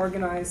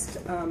organized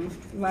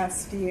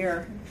last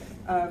year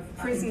of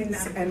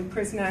prisons and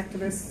prison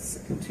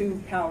activists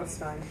to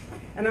Palestine.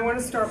 And I want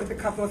to start with a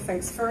couple of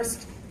things.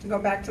 First, to go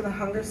back to the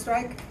hunger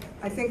strike,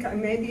 I think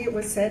maybe it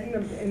was said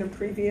in a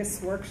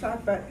previous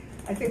workshop, but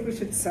I think we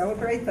should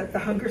celebrate that the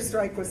hunger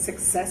strike was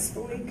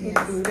successfully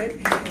concluded,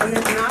 and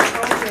that not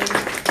only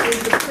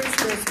did the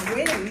prisoners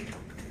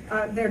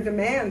win their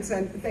demands,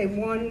 and they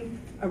won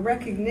a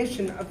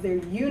recognition of their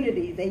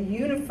unity. They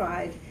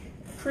unified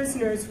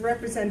prisoners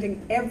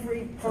representing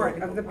every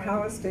part of the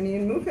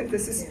Palestinian movement.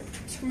 This is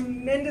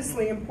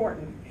tremendously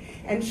important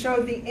and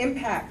showed the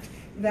impact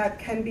that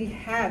can be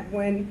had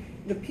when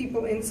the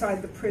people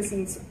inside the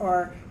prisons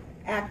are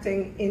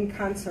acting in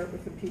concert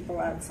with the people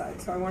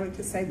outside. So I wanted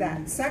to say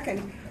that.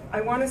 Second,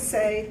 I want to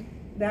say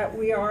that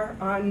we are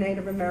on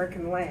Native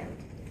American land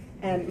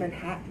and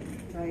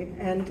Manhattan, right?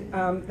 And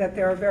that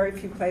there are very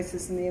few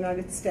places in the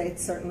United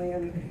States, certainly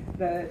in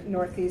the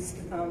Northeast,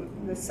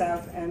 the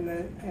South,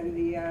 and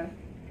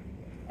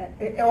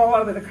all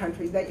over the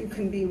country, that you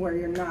can be where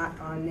you're not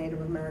on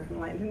Native American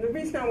land. And the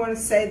reason I want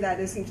to say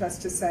that isn't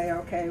just to say,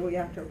 okay, we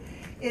have to,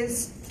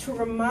 is to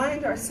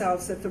remind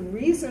ourselves that the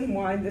reason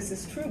why this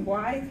is true,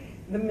 why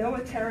the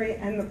military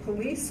and the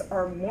police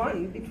are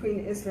one between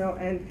Israel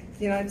and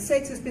the United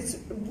States, is because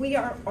we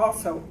are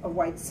also a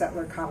white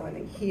settler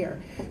colony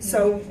here.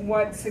 So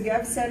what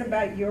Sagiv said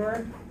about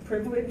your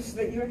privilege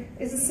that you're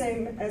is the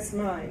same as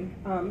mine,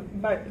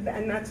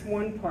 and that's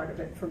one part of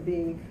it for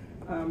being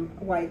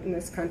white in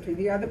this country.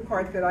 The other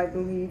part that I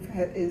believe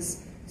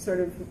is sort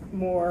of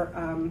more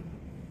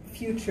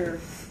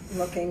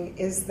future-looking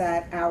is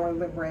that our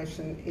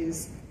liberation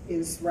is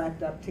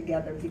wrapped up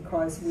together,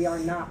 because we are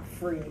not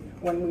free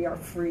when we are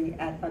free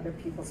at other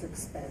people's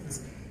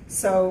expense.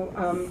 So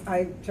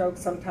I joke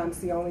sometimes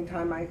the only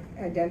time I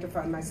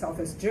identify myself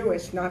as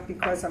Jewish, not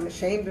because I'm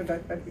ashamed of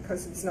it, but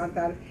because it's not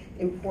that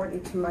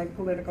important to my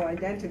political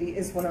identity,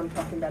 is when I'm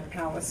talking about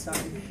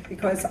Palestine,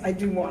 because I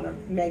do want to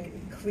make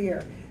it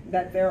clear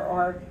that there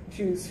are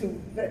Jews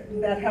who,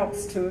 that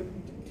helps to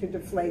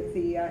deflate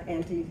the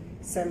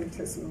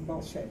anti-Semitism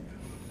bullshit.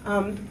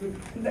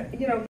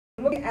 You know,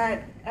 looking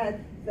at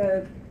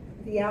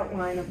the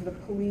outline of the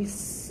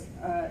police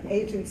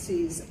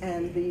agencies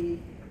and the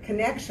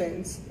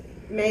connections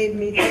made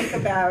me think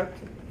about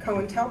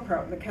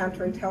COINTELPRO, the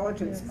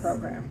counterintelligence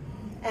program,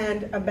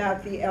 and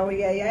about the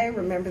LEAA,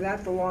 remember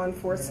that, the Law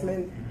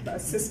Enforcement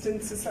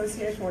Assistance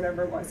Association,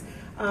 whatever it was,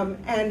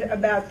 and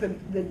about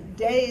the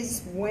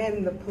days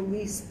when the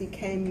police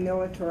became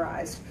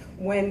militarized,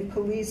 when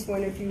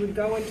if you would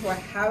go into a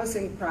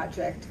housing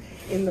project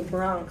in the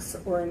Bronx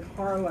or in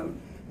Harlem,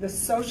 the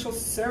social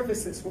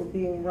services were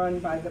being run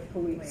by the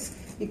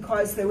police,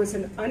 because there was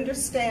an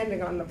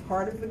understanding on the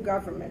part of the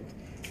government,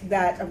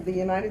 that of the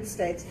United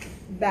States,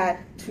 that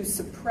to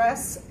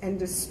suppress and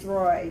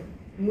destroy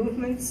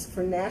movements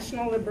for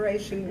national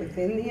liberation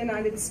within the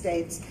United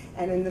States,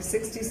 and in the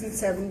 60s and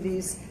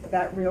 70s,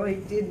 that really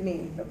did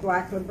mean the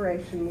Black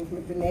Liberation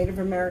Movement, the Native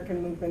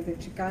American movement, the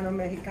Chicano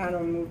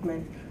Mexicano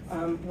movement.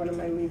 What am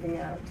I leaving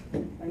out?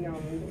 I know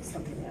I'm leaving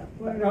something out.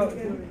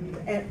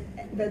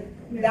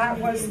 That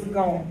was the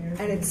goal,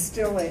 and it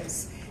still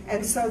is.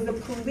 And so the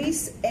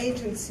police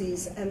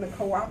agencies and the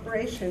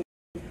cooperation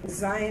with the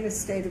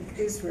Zionist State of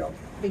Israel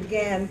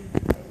began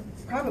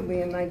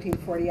probably in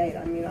 1948.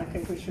 I mean, I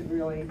think we should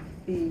really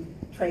be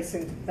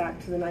tracing back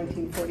to the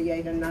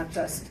 1948 and not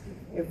just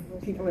if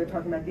people are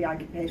talking about the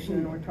occupation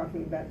and we're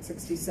talking about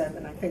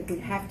 67. I think we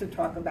have to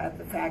talk about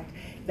the fact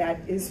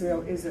that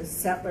Israel is a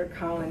settler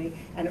colony,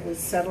 and it was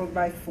settled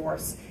by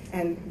force,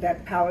 and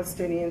that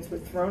Palestinians were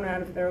thrown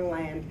out of their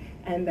land,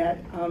 and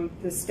that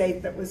the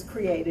state that was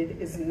created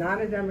is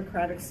not a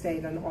democratic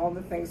state, and all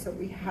the things that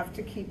we have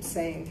to keep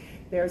saying.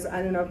 There's,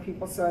 I don't know if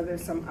people saw,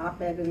 there's some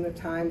op-ed in the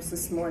Times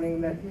this morning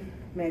that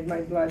made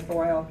my blood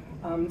boil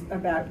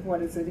about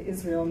what is it,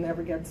 Israel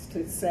never gets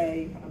to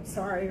say, I'm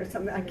sorry, or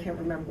something. I can't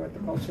remember what the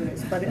bullshit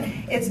is, but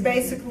it's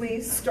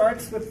basically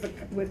starts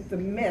with the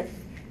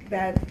myth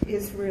that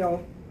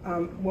Israel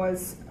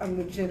was a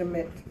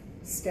legitimate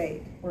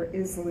state, or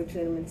is a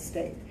legitimate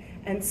state.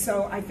 And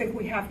so I think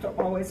we have to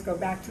always go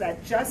back to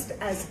that. Just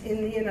as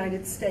in the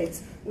United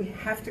States, we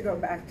have to go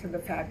back to the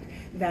fact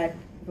that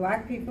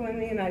Black people in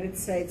the United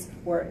States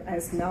were,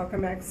 as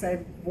Malcolm X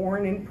said,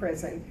 born in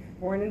prison,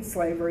 born in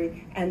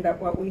slavery, and that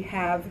what we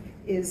have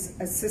is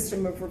a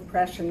system of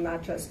repression,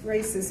 not just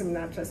racism,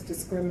 not just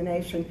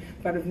discrimination,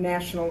 but of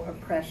national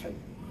oppression.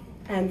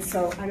 And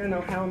so, I don't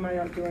know, how am I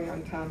doing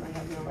on time? I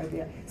have no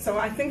idea. So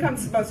I think I'm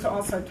supposed to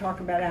also talk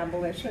about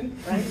abolition,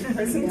 right, in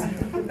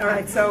prisons? All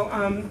right, so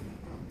I'm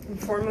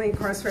formerly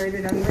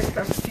incarcerated, and with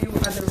a few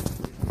other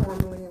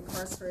formerly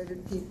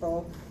incarcerated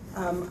people,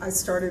 I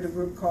started a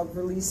group called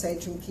Release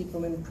Aging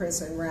People in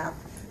Prison, RAP.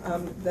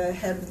 The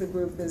head of the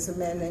group is a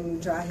man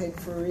named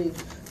Farid,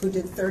 who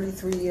did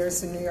 33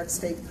 years in New York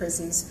State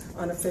prisons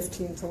on a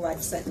 15 to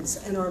life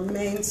sentence. And our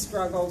main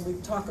struggle, we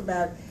talk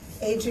about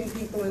aging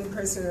people in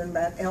prison and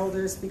about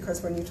elders,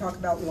 because when you talk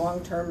about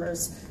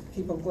long-termers,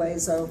 people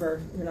glaze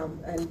over, you know,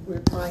 and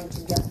we're trying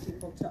to get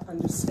people to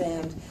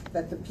understand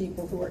that the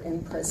people who are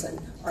in prison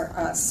are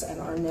us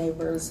and our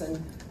neighbors,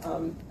 and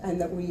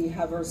that we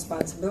have a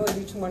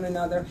responsibility to one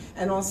another,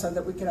 and also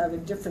that we could have a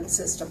different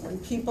system.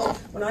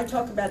 When I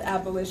talk about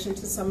abolition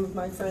to some of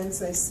my friends,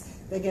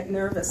 they get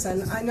nervous,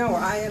 and I know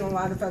I and a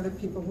lot of other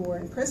people who are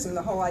in prison,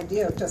 the whole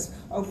idea of just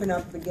open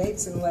up the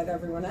gates and let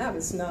everyone out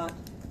is not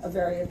a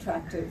very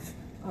attractive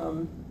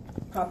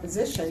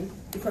proposition,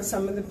 because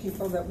some of the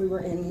people that we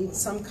were in need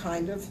some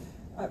kind of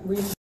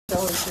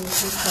rehabilitation,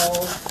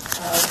 control,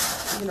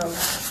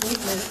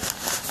 treatment,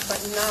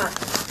 but not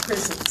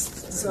prisons.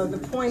 So the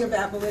point of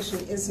abolition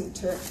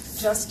isn't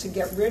just to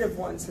get rid of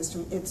one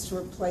system; it's to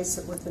replace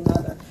it with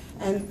another.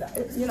 And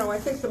I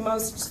think the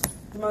most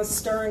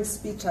stirring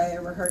speech I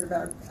ever heard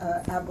about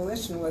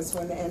abolition was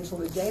when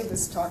Angela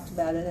Davis talked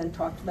about it and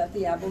talked about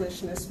the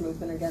abolitionist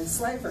movement against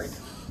slavery.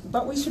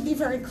 But we should be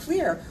very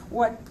clear,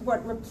 what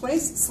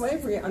replaced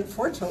slavery,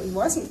 unfortunately,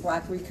 wasn't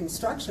Black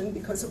Reconstruction,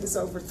 because it was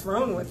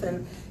overthrown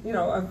within,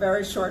 a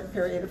very short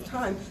period of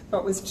time,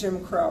 but was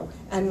Jim Crow,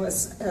 and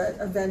was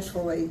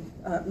eventually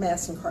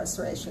mass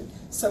incarceration.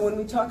 So when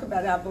we talk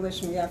about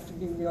abolition, we have to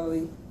be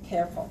really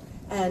careful.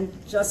 And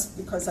just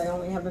because I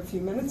only have a few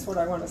minutes, what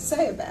I want to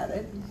say about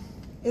it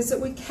is that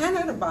we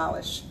cannot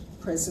abolish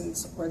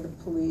prisons or the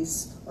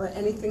police or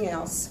anything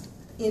else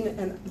in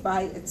and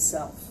by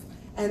itself.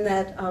 And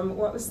that,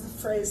 what was the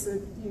phrase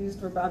that you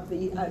used, Rabab?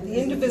 The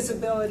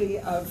indivisibility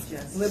of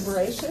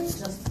liberation,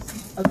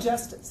 of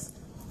justice.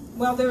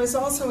 Well, there is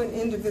also an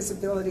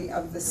indivisibility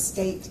of the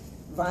state,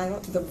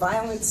 the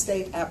violent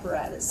state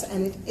apparatus,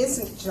 and it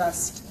isn't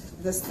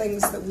just the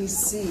things that we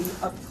see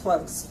up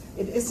close.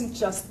 It isn't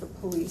just the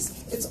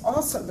police. It's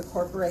also the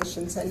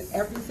corporations and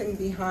everything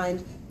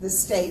behind the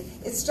state.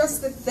 It's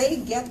just that they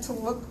get to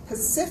look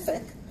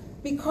pacific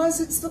because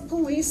it's the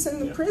police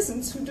and the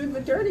prisons who do the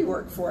dirty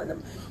work for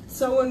them.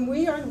 So when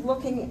we are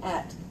looking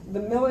at the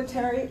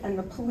military and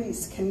the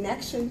police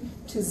connection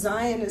to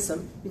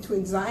Zionism,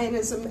 between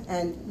Zionism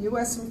and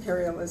U.S.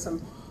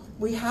 imperialism,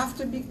 we have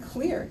to be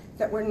clear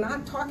that we're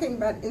not talking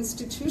about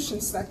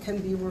institutions that can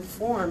be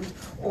reformed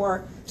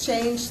or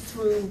changed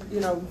through,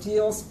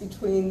 deals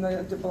between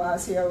the de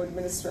Blasio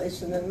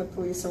administration and the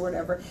police or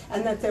whatever,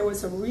 and that there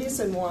was a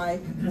reason why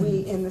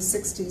we, in the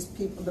 60s,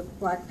 the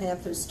Black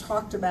Panthers,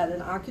 talked about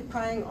an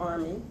occupying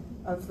army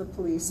of the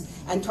police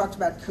and talked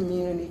about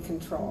community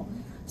control.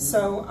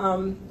 So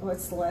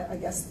I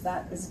guess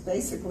that is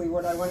basically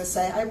what I want to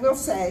say. I will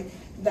say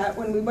that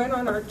when we went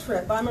on our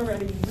trip, I'm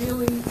already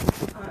really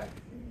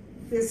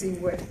busy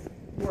with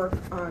work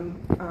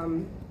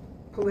on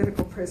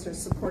political prisoners,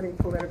 supporting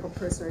political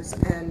prisoners,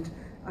 and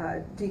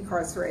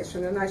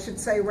decarceration. And I should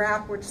say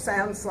RAP, which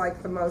sounds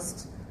like the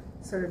most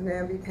sort of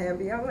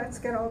namby-pamby, let's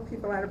get all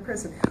people out of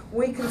prison.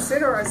 We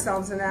consider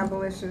ourselves an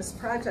abolitionist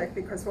project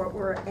because what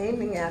we're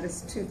aiming at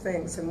is two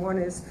things, and one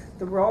is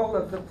the role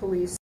of the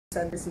police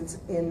and prisons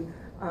in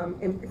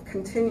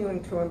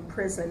continuing to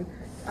imprison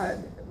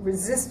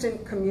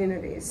resistant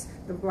communities,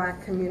 the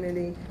Black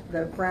community,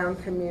 the brown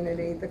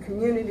community, the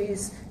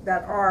communities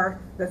that are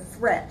the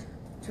threat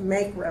to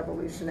make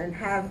revolution and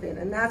have been.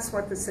 And that's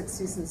what the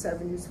 60s and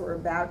 70s were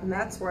about, and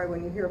that's why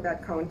when you hear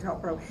about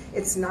COINTELPRO,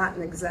 it's not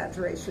an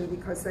exaggeration,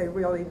 because they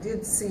really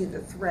did see the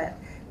threat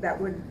that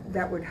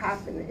would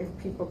happen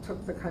if people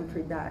took the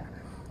country back.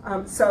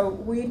 So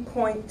we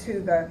point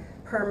to the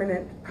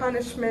permanent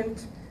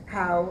punishment,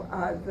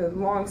 how the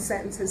long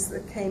sentences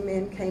that came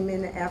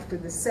in after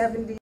the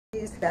 70s,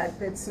 that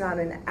it's not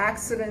an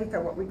accident,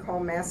 that what we call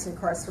mass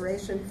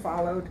incarceration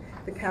followed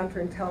the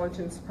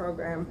counterintelligence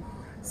program.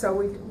 So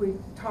we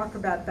talk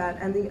about that.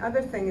 And the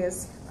other thing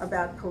is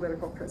about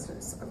political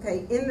prisoners.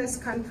 Okay, in this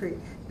country,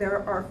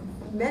 there are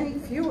many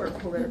fewer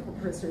political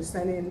prisoners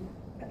than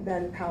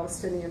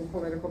Palestinian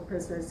political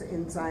prisoners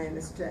in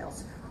Zionist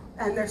jails.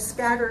 And they're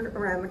scattered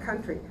around the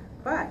country.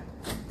 But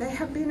they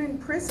have been in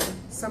prison,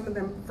 some of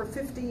them, for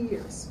 50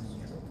 years.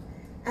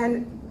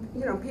 And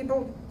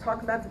people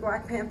talk about the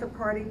Black Panther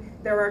Party.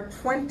 There are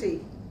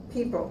 20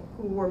 people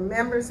who were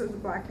members of the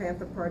Black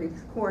Panther Party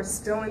who are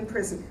still in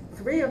prison.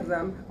 3 of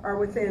them are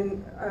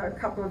within a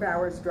couple of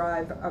hours'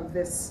 drive of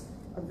this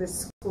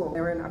school.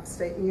 They're in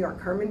upstate New York.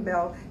 Herman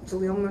Bell,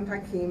 Jalil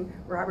Muntaqim,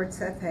 Robert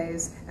Seth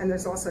Hayes, and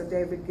there's also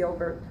David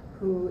Gilbert,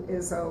 who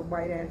is a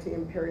white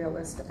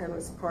anti-imperialist and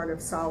was part of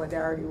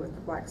solidarity with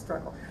the black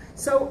struggle.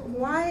 So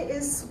why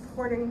is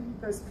supporting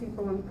those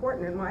people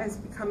important, and why is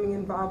becoming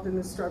involved in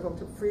the struggle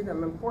to free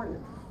them important?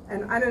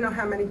 And I don't know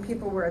how many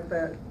people were at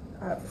the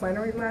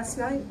plenary last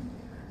night,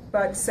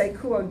 but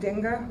Sekou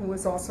Odinga, who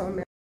was also a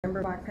member of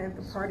the Black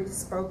Panther Party,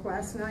 spoke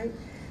last night.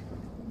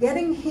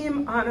 Getting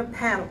him on a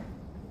panel,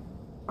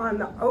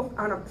 on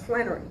a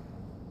plenary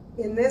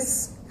in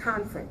this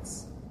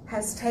conference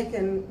has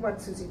taken,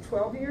 what, Susie,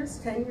 12 years,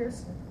 10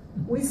 years?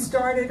 We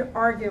started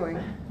arguing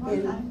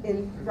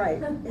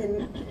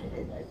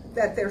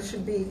that there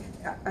should be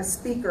a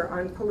speaker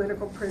on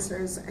political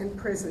prisoners and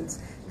prisons,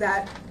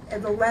 that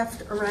the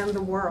left around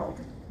the world,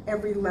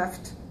 every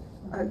left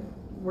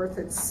worth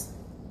its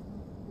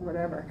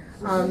whatever,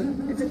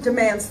 it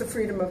demands the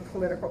freedom of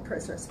political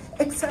prisoners,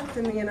 except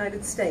in the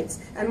United States.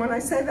 And when I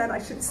say that, I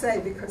should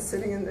say, because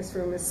sitting in this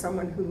room is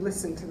someone who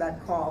listened to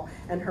that call,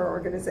 and her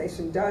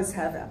organization does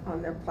have it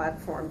on their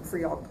platform,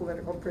 Free All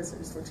Political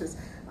Prisoners, which is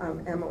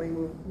Emily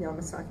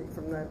Yamasaki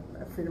from the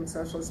Freedom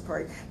Socialist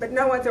Party. But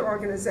no other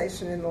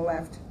organization in the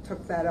left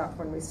took that up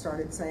when we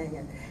started saying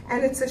it.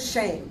 And it's a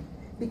shame,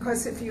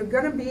 because if you're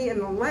going to be in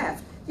the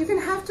left, you're going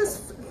to have to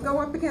go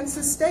up against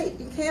the state.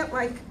 You can't,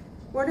 like,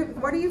 what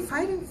are you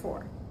fighting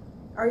for?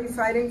 Are you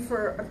fighting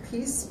for a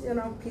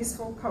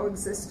peaceful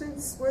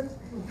coexistence with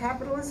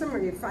capitalism?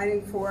 Are you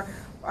fighting for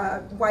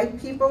white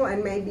people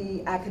and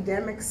maybe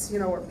academics,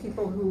 or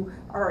people who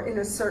are in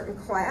a certain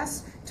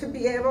class to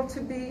be able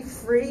to be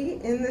free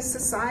in this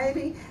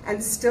society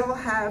and still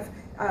have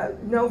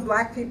no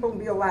black people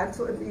be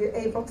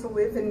able to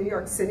live in New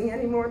York City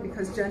anymore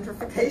because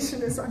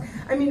gentrification is on?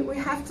 I mean, we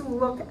have to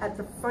look at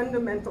the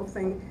fundamental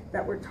thing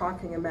that we're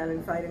talking about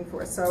and fighting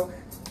for. So,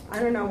 I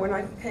don't know, when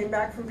I came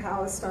back from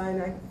Palestine,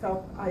 I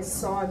felt I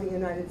saw the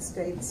United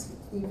States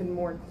even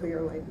more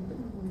clearly.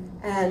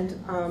 And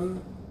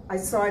I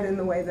saw it in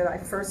the way that I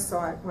first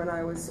saw it when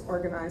I was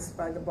organized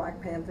by the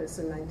Black Panthers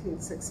in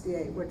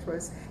 1968, which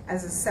was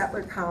as a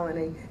settler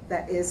colony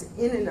that is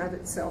in and of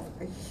itself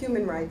a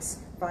human rights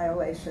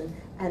violation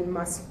and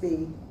must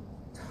be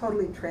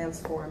totally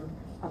transformed,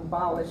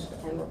 abolished,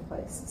 and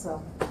replaced.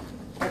 So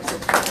that's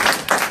it.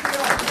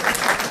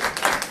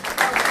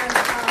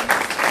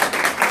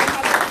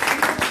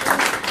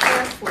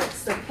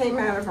 That came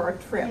out of our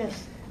trip,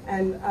 yes.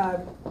 And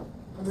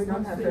we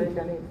don't have very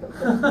many of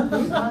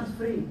them. Not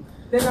free.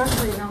 They're not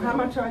free. No, how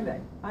much are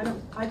they?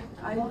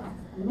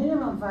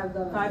 Minimum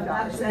 $5.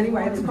 $5.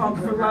 Anyway, it's called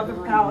For Love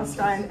of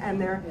Palestine, and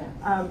they're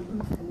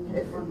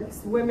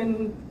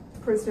women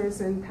prisoners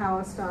in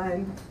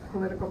Palestine,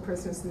 political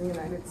prisoners in the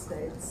United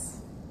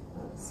States.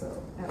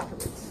 So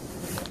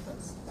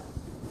afterwards,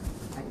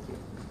 thank you.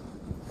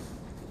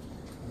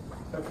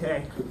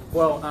 Okay.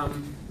 Well,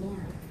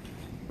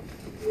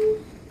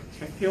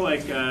 I feel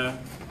like the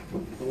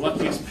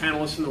luckiest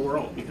panelists in the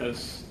world,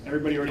 because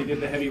everybody already did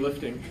the heavy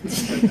lifting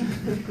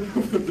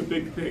of the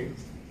big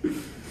things.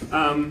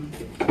 I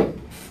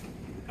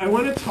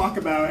want to talk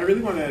about, I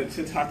really want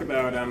to talk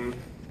about,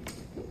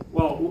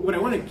 well, what I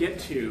want to get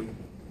to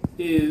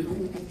is,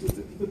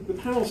 the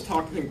panelists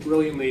talked, I think,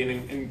 brilliantly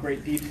and in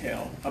great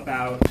detail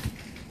about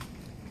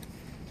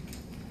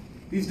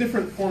these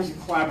different forms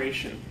of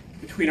collaboration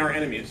between our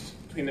enemies,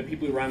 between the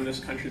people who run this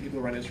country, the people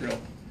who run Israel.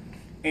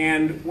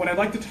 And what I'd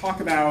like to talk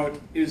about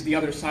is the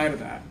other side of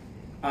that.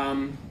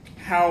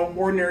 How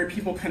ordinary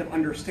people kind of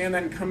understand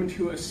that and come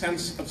into a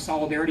sense of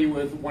solidarity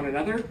with one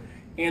another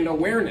and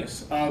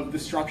awareness of the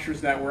structures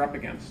that we're up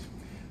against.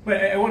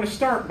 But I want to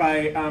start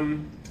by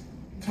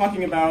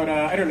talking about,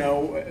 I don't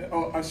know,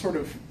 a sort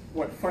of,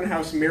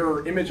 funhouse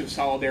mirror image of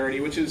solidarity,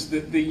 which is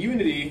the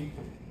unity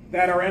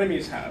that our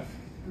enemies have.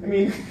 I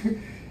mean,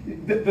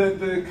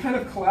 the kind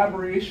of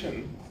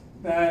collaboration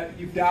that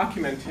you've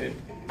documented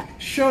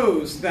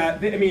shows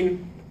that, I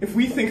mean, if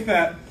we think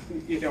that,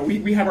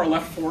 we have our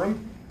left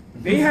forum,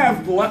 they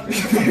have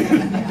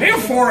they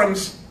have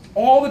forums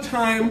all the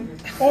time,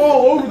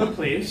 all over the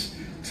place,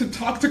 to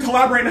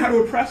collaborate on how to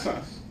oppress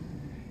us.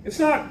 It's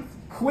not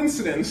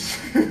coincidence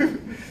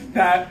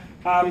that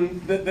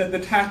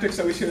the tactics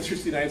that we see in the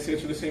streets of the United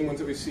States are the same ones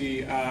that we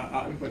see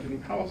implemented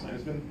in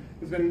Palestine.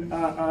 It's been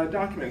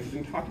documented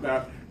and talked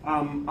about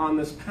on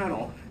this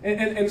panel.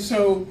 And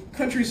so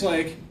countries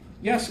like,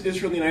 yes,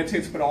 Israel and the United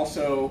States, but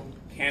also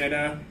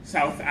Canada,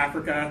 South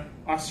Africa,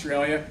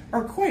 Australia,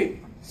 are quite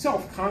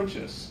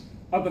self-conscious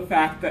of the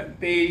fact that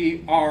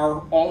they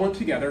are all in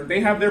together. They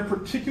have their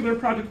particular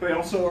project, but they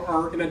also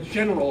are in a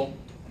general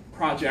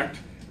project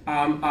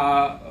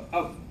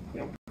for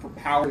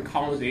power and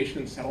colonization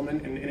and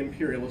settlement and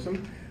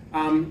imperialism.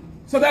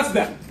 So that's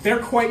them. They're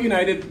quite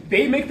united.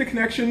 They make the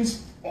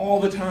connections all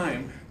the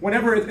time.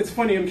 Whenever, it's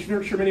funny, I'm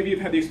sure many of you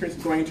have had the experience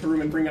of going into a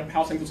room and bringing up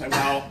Palestine and say,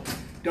 well,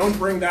 don't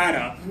bring that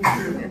up.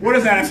 What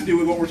does that have to do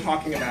with what we're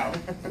talking about?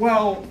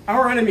 Well,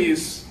 our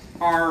enemies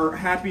are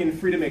happy and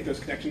free to make those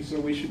connections, so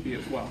we should be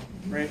as well,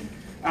 right?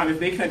 If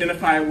they can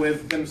identify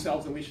with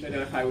themselves, then we should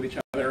identify with each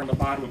other on the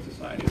bottom of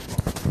society as well.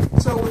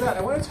 So with that,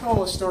 I want to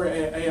tell a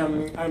story. I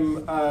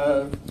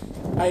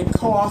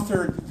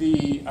co-authored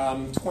the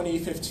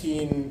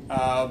 2015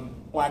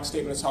 Black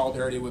Statement of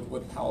Solidarity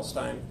with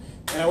Palestine,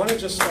 and I want to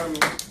just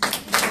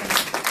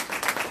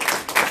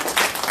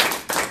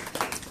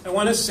I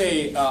want to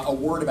say a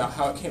word about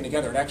how it came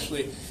together.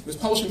 It was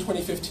published in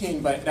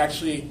 2015, but it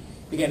actually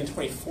began in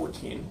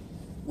 2014,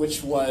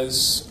 which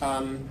was,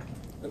 I'm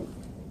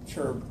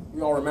sure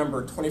we all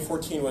remember,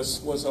 2014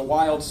 was a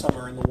wild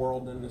summer in the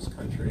world and in this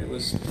country. It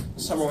was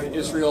the summer when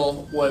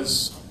Israel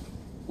was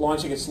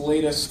launching its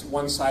latest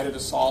one-sided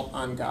assault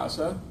on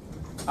Gaza.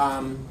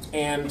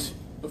 And,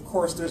 of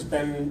course, there's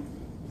been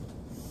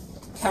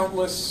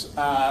countless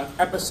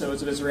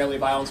episodes of Israeli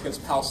violence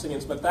against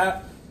Palestinians, but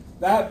that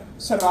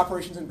set of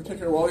operations in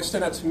particular will always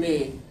stand out to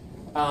me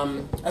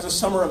as a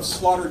summer of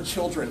slaughtered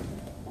children,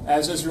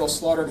 as Israel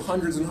slaughtered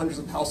hundreds and hundreds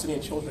of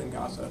Palestinian children in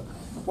Gaza.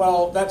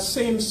 Well, that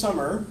same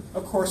summer,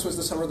 of course, was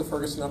the summer of the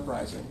Ferguson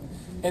Uprising.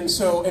 And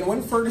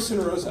when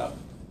Ferguson rose up,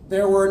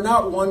 there were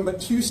not one but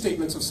two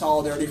statements of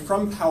solidarity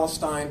from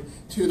Palestine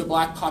to the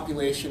black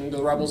population, to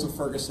the rebels of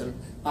Ferguson,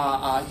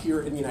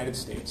 here in the United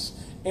States.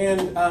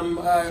 And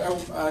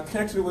I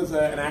connected with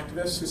an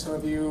activist who some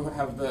of you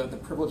have the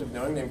privilege of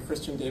knowing, named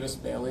Christian Davis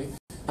Bailey.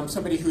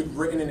 Somebody who'd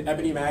written in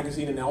Ebony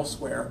magazine and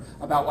elsewhere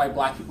about why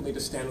black people need to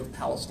stand with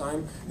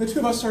Palestine. The two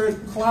of us started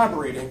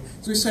collaborating.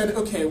 So we said,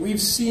 okay, we've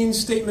seen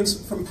statements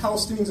from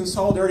Palestinians in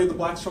solidarity with the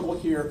black struggle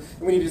here,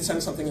 and we need to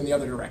send something in the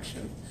other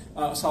direction.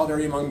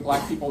 Solidarity among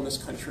black people in this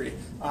country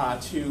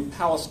to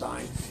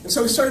Palestine. And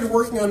so we started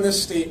working on this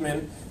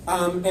statement,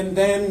 and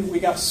then we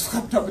got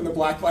swept up in the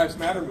Black Lives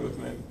Matter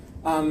movement.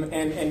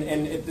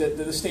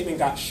 The statement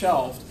got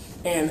shelved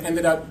and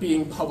ended up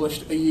being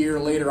published a year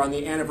later on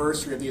the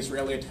anniversary of the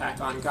Israeli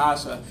attack on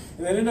Gaza.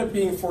 And it ended up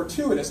being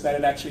fortuitous that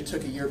it actually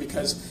took a year,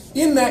 because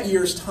in that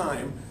year's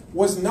time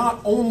was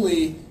not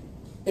only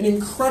an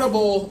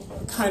incredible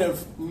kind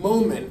of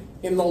moment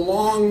in the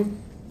long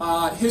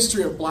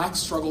history of black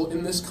struggle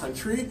in this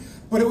country,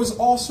 but it was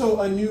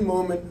also a new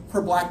moment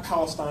for black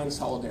Palestine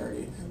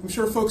solidarity. I'm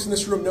sure folks in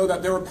this room know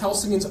that there were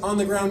Palestinians on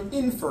the ground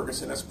in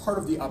Ferguson as part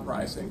of the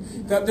uprising,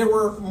 that there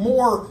were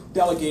more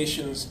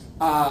delegations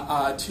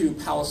to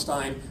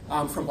Palestine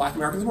from black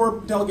Americans,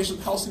 more delegations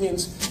of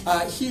Palestinians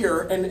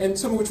here, and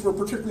some of which were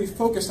particularly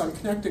focused on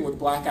connecting with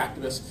black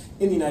activists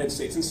in the United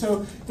States. And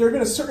so there had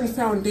been a certain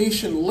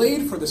foundation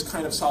laid for this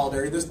kind of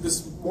solidarity,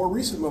 this more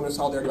recent moment of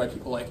solidarity by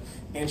people like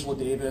Angela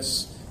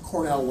Davis,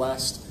 Cornel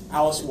West,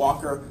 Alice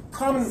Walker,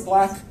 prominent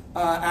black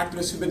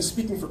activists who've been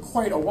speaking for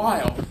quite a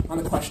while on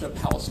the question of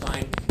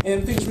Palestine.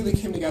 And things really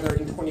came together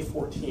in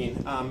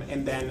 2014,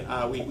 and then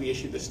we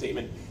issued this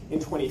statement in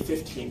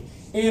 2015.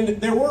 And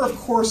there were, of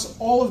course,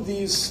 all of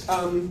these,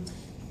 Eran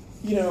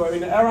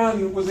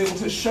was able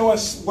to show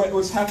us what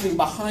was happening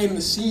behind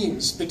the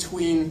scenes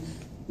between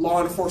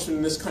law enforcement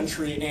in this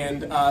country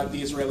and the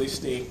Israeli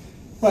state.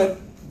 But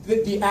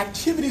the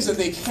activities that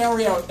they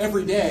carry out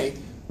every day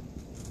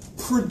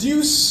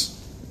produce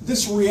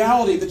this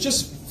reality that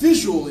just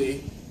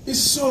visually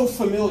is so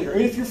familiar. I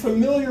mean, if you're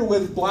familiar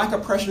with black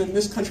oppression in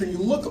this country, and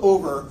you look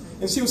over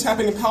and see what's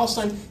happening in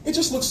Palestine, it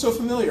just looks so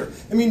familiar.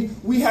 I mean,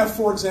 we have,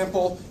 for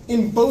example,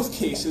 in both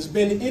cases,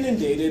 been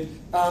inundated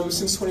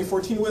since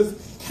 2014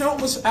 with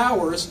countless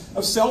hours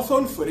of cell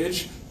phone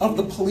footage of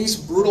the police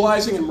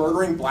brutalizing and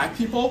murdering black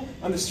people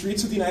on the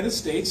streets of the United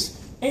States.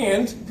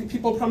 And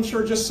people, I'm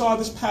sure, just saw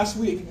this past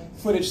week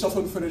cell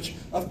phone footage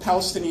of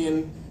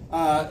Palestinian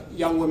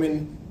young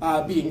women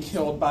being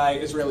killed by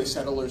Israeli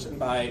settlers and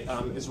by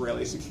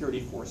Israeli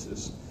security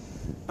forces.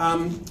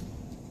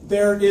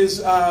 There is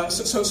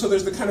so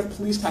there's the kind of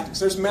police tactics.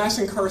 There's mass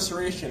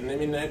incarceration. I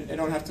mean, I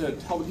don't have to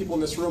tell the people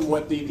in this room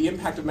what the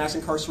impact of mass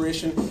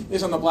incarceration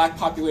is on the black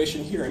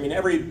population here. I mean,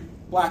 every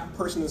black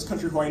person in this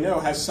country who I know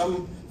has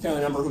some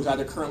family member who's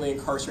either currently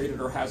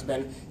incarcerated or has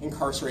been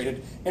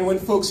incarcerated. And when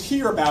folks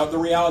hear about the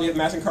reality of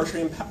mass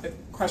incarceration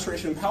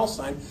in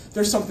Palestine,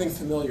 there's something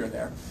familiar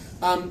there.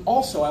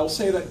 Also, I will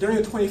say that during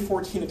the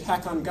 2014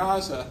 attack on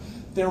Gaza,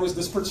 there was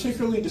this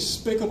particularly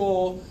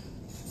despicable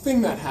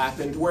thing that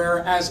happened where,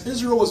 as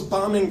Israel was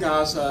bombing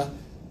Gaza,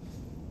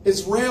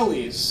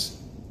 Israelis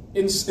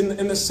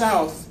in the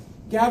south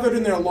gathered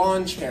in their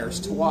lawn chairs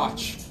to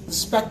watch the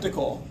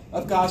spectacle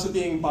of Gaza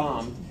being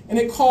bombed. And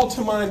it called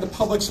to mind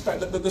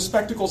the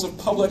spectacles of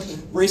public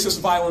racist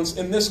violence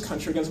in this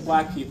country against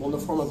black people in the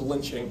form of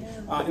lynching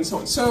and so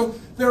on. So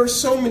there are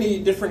so many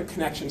different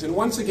connections. And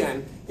once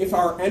again, if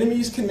our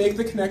enemies can make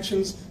the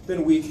connections,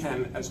 then we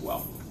can as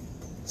well.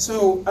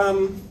 So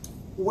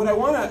what I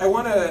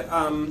want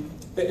to,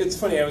 it's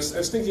funny, I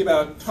was thinking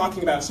about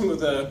talking about some of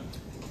the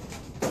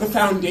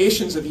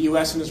foundations of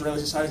U.S. and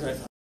Israeli society, and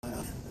I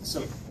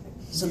thought,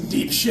 some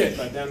deep shit,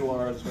 but then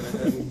Laura sort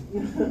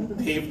of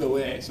paved the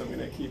way, so I'm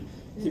going to keep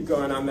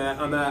going on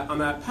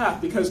that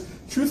path, because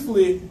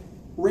truthfully,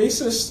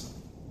 racist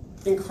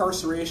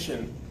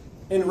incarceration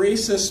and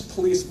racist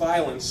police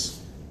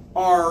violence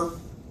are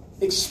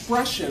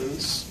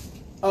expressions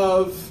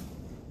of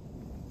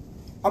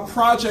a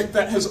project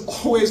that has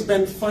always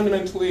been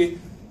fundamentally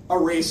a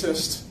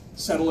racist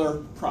settler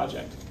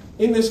project.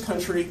 in this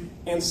country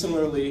and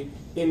similarly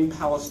in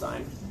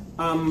Palestine.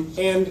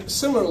 And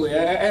similarly,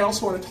 I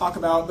also want to talk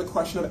about the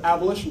question of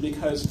abolition,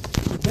 because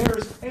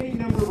there's any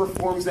number of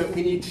reforms that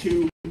we need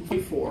to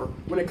fight for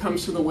when it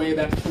comes to the way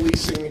that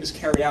policing is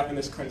carried out in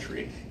this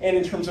country and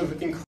in terms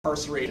of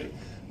incarceration.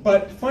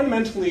 But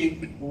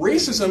fundamentally,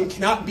 racism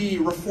cannot be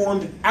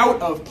reformed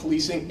out of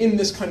policing in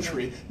this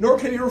country, nor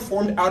can it be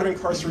reformed out of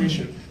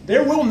incarceration.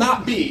 There will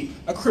not be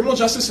a criminal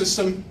justice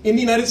system in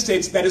the United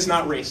States that is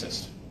not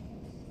racist.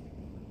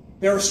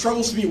 There are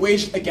struggles to be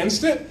waged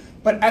against it,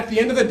 but at the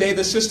end of the day,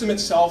 the system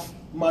itself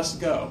must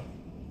go.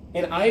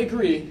 And I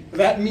agree,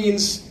 that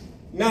means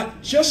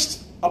not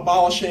just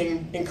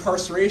abolishing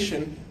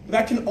incarceration, but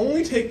that can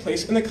only take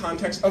place in the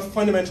context of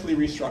fundamentally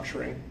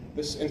restructuring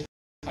this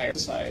entire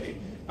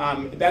society.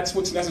 That's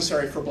what's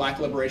necessary for black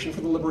liberation, for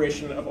the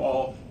liberation of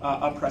all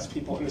oppressed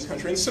people in this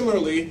country. And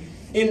similarly,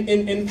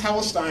 in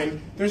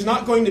Palestine, there's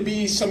not going to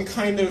be some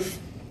kind of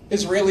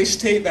Israeli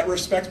state that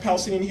respects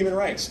Palestinian human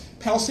rights.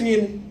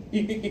 Palestinian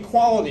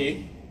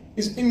equality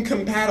is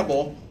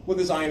incompatible with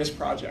the Zionist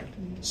project.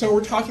 So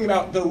we're talking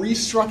about the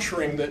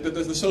restructuring,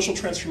 the social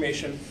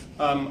transformation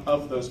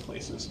of those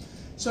places.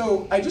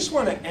 So I just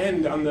want to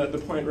end on the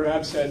point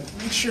Riad said,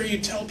 make sure you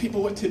tell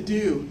people what to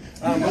do,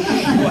 what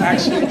people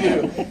actually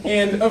do.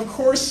 And of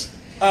course,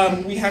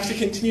 we have to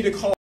continue to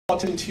call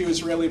attention to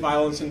Israeli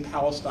violence in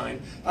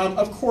Palestine.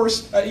 Of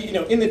course,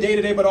 in the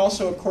day-to-day, but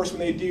also, of course, when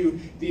they do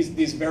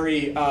these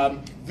very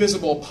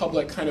visible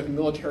public kind of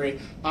military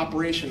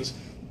operations.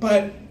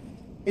 But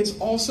it's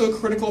also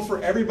critical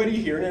for everybody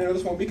here, and I know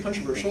this won't be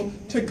controversial,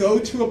 to go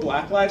to a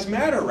Black Lives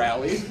Matter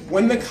rally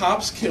when the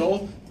cops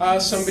kill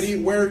somebody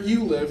where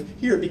you live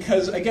here,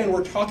 because, again,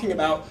 we're talking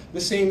about the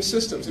same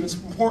systems. And it's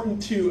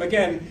important to,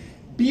 again,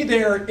 be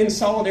there in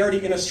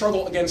solidarity in a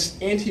struggle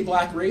against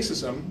anti-black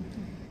racism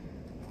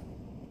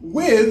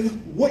with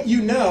what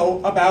you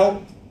know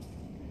about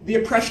the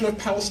oppression of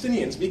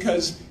Palestinians,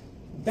 because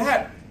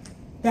that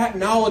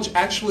knowledge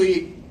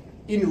actually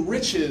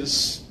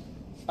enriches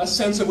a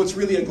sense of what's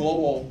really a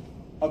global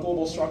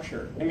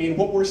structure. I mean,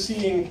 what we're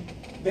seeing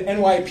the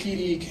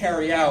NYPD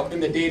carry out in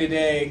the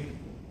day-to-day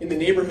in the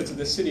neighborhoods of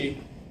the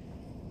city,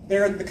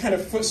 they're the kind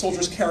of foot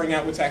soldiers carrying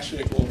out what's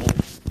actually a global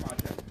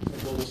project, a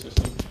global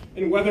system.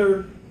 And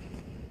whether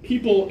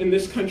people in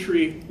this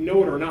country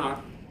know it or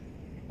not,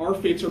 our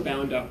fates are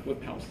bound up with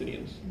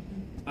Palestinians.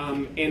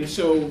 And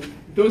so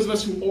those of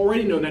us who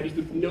already know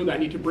that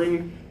need to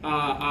bring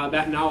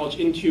that knowledge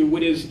into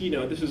what is,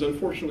 this is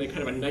unfortunately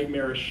kind of a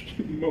nightmarish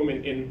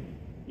moment in,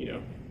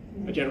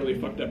 a generally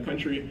fucked up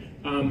country.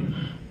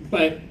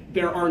 But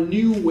there are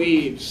new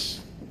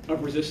waves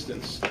of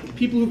resistance.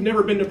 People who've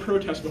never been to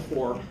protest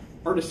before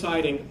are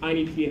deciding, I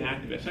need to be an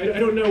activist. I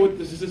don't know what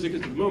the statistic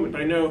is at the moment,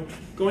 but I know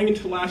going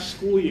into last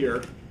school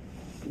year,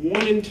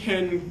 1 in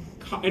 10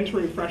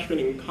 entering freshmen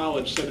in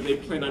college said that they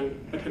plan on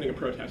attending a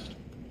protest.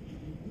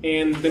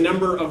 And the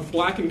number of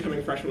black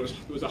incoming freshmen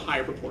was a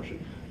higher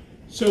proportion.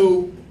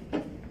 So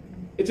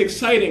it's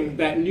exciting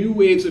that new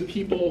waves of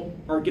people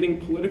are getting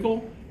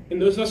political, and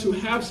those of us who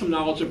have some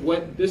knowledge of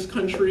what this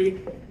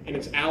country and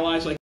its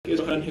allies like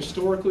Israel have done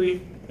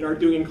historically and are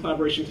doing in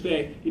collaboration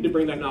today need to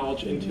bring that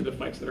knowledge into the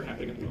fights that are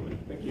happening at the moment.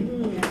 Thank you.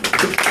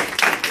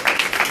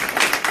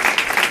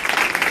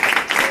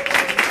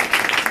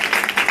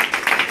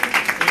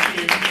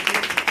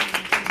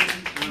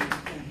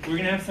 We're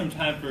going to have some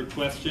time for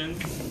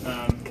questions,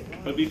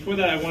 but before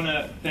that I want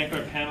to thank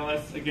our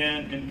panelists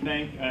again and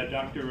thank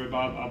Dr.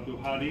 Rabab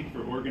Abdulhadi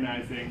for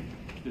organizing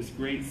this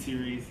great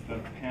series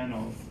of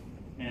panels.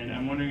 And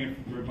I'm wondering if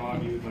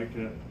Rabab, you would like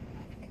to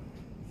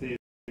say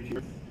a few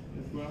words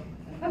as well?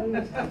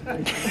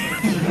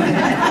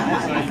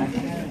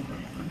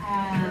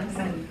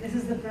 This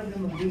is the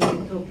problem of being a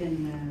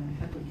token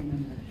faculty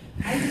member.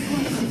 I just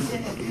wanted to say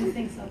a few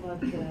things about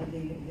the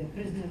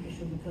prisoner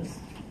issue because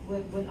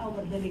with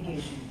our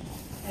delegation.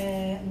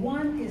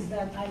 One is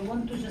that I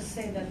want to just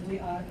say that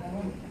I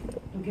want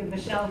to give a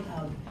shout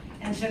out.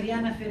 And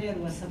Shariana Ferrer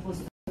was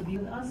supposed to be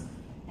with us.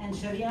 And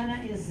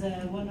Shariana is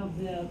one of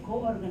the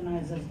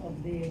co-organizers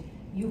of the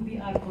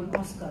UPI con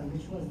Oscar,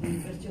 which was the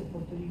University of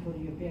Puerto Rico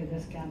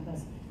UPI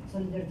campus,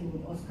 solidarity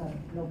with Oscar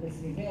Lopez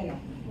Rivera.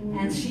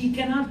 And she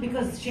cannot,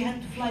 because she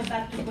had to fly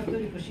back to Puerto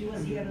Rico. She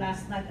was here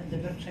last night at the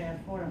Berkshire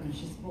Forum and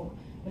she spoke.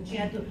 But she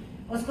had to,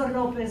 Oscar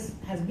Lopez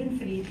has been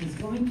freed. He's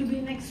going to be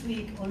next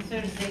week on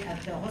Thursday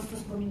at the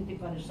Hostos Community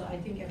College. So I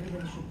think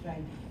everybody should try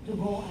to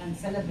go and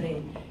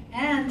celebrate.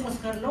 And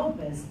Oscar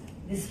Lopez,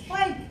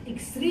 despite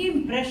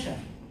extreme pressure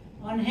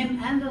on him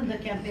and on the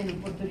campaign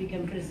of Puerto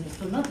Rican prisoners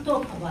to not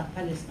talk about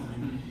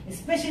Palestine,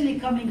 especially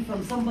coming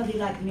from somebody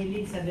like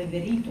Melissa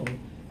Beverito,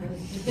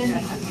 pretending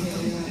to be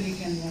Puerto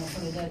Rican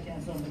solidarity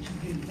and so on, but she's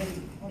been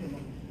very horrible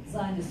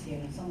Zionist here,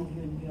 and some of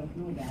you in New York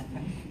know that.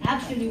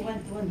 Actually,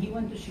 when he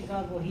went to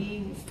Chicago,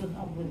 he stood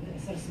up with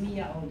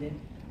Sarsmiya Audit,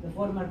 the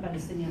former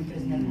Palestinian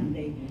prisoner, and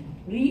they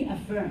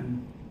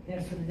reaffirmed their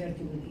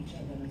solidarity with each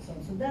other and so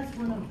on. So that's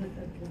one of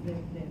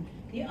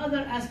the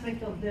other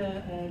aspect of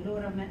the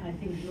Laura, I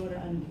think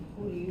Laura and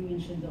Kuri, you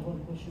mentioned the whole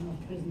question of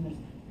prisoners.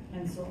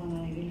 and so on.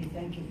 I really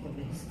thank you for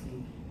the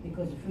history,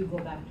 because if we go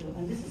back to,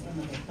 and this is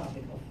another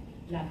topic of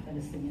Black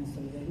Palestinian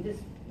solidarity,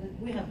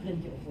 we have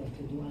plenty of work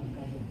to do and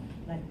cover,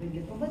 like bring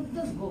it, but it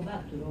does go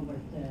back to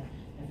Robert F.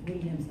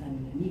 Williams and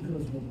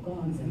Negroes with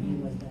Guns, and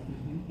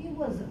he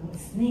was a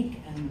snake,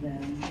 and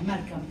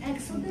Malcolm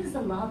X. So there's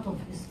a lot of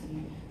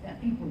history that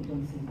people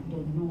don't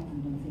know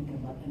and don't think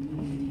about, and we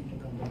really need to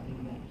kind of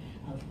bring that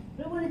out.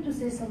 But I wanted to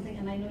say something,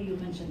 and I know you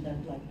mentioned that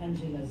like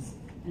Angela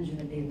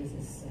Davis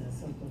is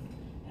sort of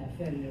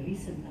fairly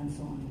recent and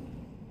so on.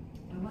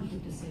 I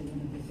wanted to say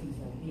one of the things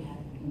that we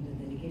had in the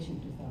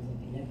delegation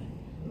 2011,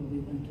 where we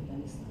went to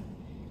Palestine.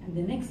 And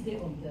the next day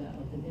of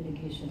the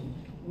delegation,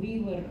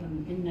 we were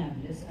in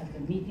Nablus at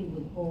a meeting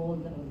with all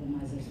the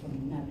organizers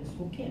from Nablus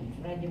who came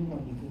Friday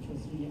morning, which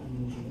was really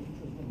unusual,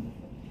 which was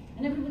wonderful.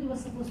 And everybody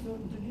was supposed to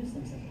introduce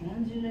themselves. And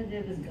Angela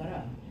Davis got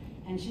up,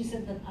 and she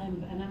said that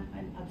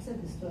I've said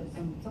this story,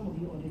 some of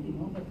you already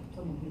know, but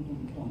some of you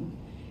don't.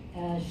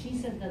 She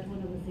said that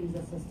one of the things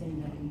that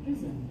sustained her in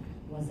prison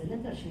was a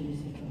letter she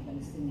received from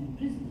Palestinian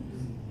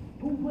prisoners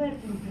who were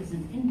in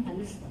prison in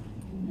Palestine,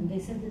 and they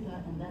sent it to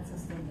her, and that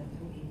sustained her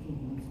through 18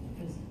 months of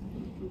prison.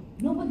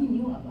 Nobody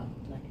knew about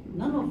it. Like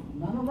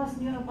none of us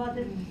knew about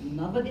it.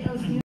 Nobody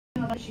else knew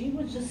about it. She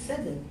was just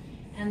said it.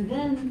 And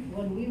then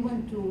when we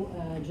went to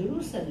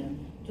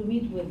Jerusalem to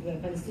meet with the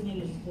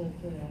Palestinian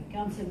Legislative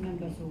Council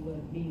members who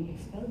were being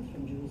expelled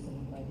from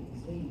Jerusalem by the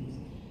Israelis,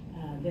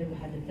 they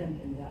had a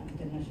tent in the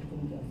International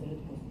Committee of the Red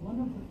Cross. One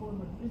of the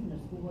former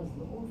prisoners who was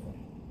the author,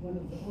 one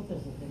of the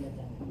authors of the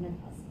letter, met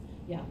us,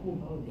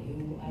 Yaqub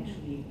Audi, who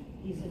actually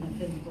is in a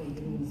film called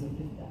The Ruins of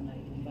Rifta, and I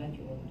invite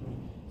you all to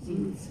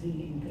see it. It's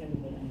really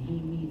incredible. And he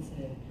meets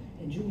a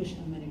Jewish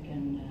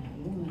American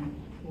woman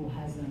who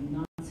has a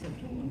Nazi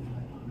tattoo on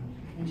her arm.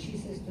 And she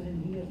says to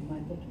him, "Here's my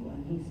tattoo."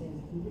 And he says,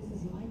 "This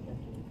is my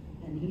tattoo."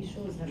 And he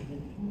shows her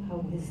how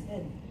his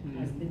head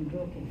has been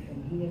broken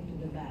from here to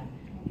the back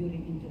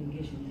during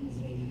interrogation in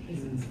Israeli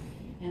prisons.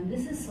 And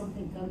this is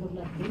something kind of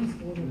like brings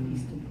all of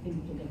these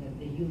things together,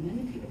 the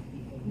humanity of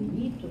people. We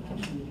need to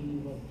actually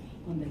really work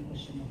on the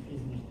question of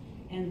prisoners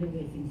and the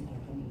way things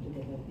are coming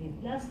together. The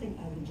last thing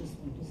I would just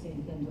want to say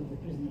in terms of the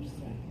prisoner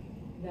strike,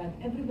 that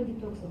everybody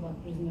talks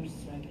about prisoner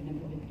strike and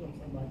everybody talks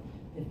about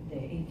the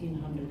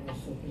 1,800 or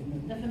so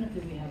prisoners.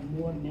 Definitely we have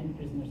more men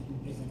prisoners in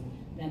prison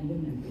than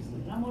women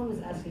prisoners. I'm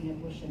always asking a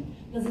question,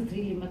 does it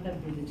really matter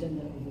who the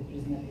gender of the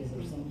prisoner is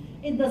or something?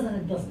 It doesn't,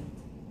 it doesn't.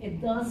 It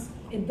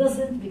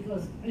doesn't,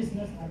 because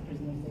prisoners are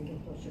prisoners. They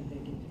get tortured,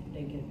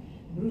 they get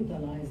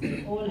brutalized,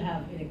 they all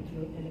have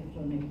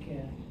electronic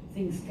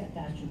things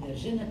attached to their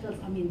genitals.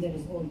 I mean, there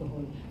is all the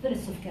whole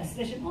threats of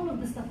castration. All of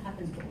this stuff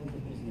happens to all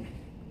the prisoners.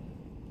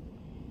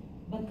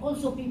 But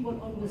also people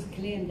always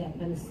claim that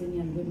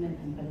Palestinian women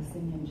and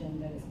Palestinian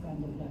gender is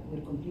kind of like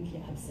we're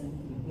completely absent,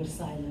 we're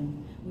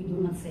silent, we do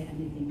not say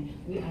anything,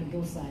 we are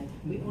docile,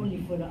 we only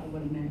follow our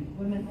men.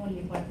 Women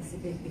only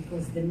participate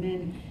because the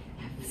men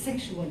have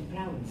sexual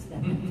prowess that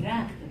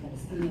attract the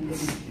Palestinian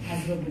women,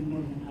 as Robin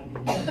Morgan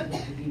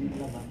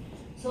argued.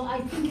 So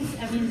I think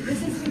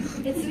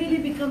it's really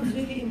becomes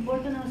really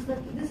important. I was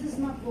like, this is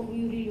not what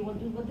we really want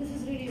to do, but this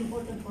is really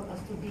important for us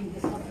to bring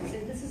this up and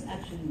say this is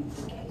actually not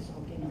the case.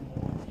 Okay, number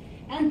one.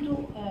 And to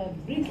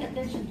bring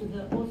attention to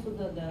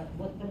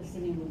what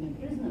Palestinian women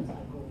prisoners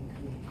are going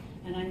through.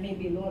 And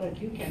maybe Laura,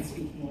 you can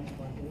speak more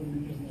about the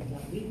women prisoners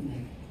that we've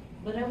met.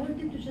 But I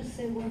wanted to just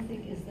say one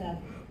thing is that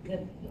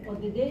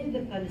on the day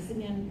the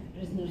Palestinian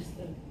prisoners,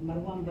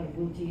 Marwan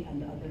Barghouti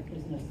and the other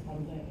prisoners are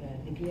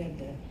declared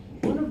there,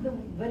 one of the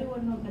very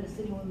well-known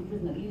Palestinian women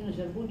prisoners, Lina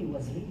Jarbouni,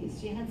 was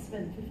released. She had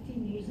spent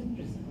 15 years in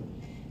prison.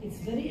 It's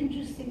very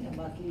interesting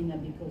about Lina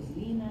because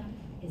Lina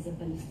is a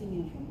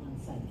Palestinian from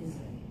outside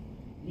Israel.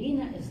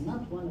 Lina is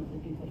not one of the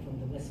people from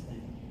the West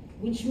Bank,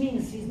 which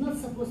means she's not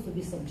supposed to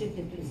be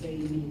subjected to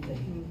Israeli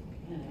military.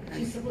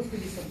 She's supposed to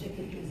be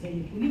subjected to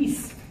Israeli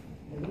police.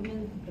 The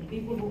women, the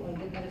people who are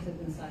get arrested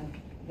inside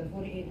the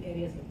 48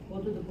 areas go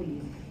to the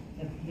police.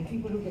 The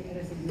people who get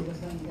arrested in the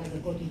West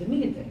Bank go to the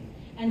military.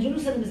 And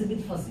Jerusalem is a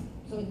bit fuzzy.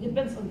 So it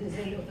depends on the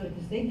Israeli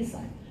authorities. They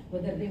decide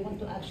whether they want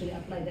to actually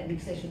apply the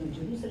annexation of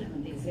Jerusalem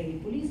and the Israeli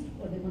police,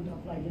 or they want to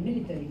apply the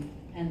military.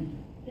 And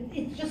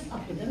it's just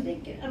up to them.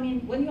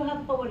 When you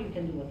have power, you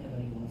can do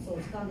whatever you want. So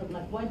it's kind of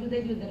like, why do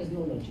they do it? There is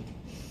no logic.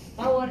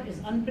 Power is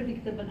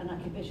unpredictable and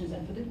occupation is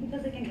unpredictable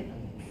because they can get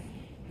away.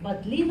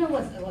 But Lina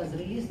was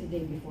released the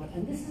day before,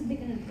 and this has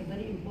become a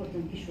very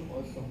important issue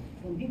also.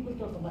 When people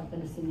talk about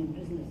Palestinian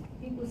prisoners,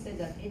 people say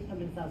that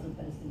 800,000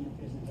 Palestinian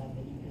prisoners have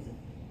been in prison.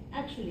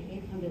 Actually,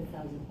 800,000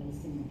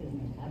 Palestinian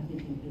prisoners have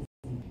been in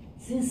prison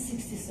since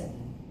 '67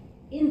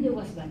 in the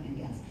West Bank and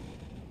Gaza.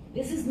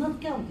 This is not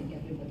counting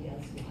everybody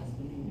else who has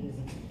been in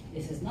prison.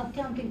 This is not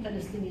counting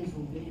Palestinians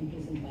who've been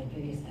imprisoned by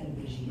various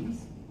Arab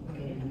regimes.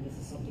 Okay, and this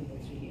is something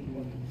that's really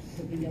important.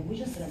 We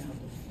just ran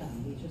out of time.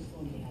 We just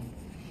only have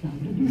time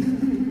to do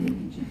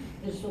that.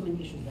 There's so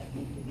many issues that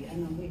need to be,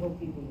 and we hope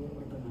people will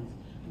organize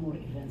more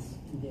events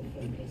in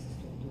different places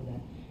to do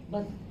that.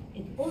 But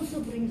it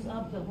also brings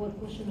up the whole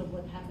question of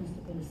what happens to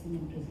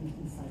Palestinian prisoners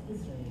inside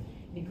Israel,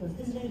 because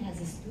Israel has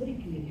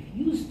historically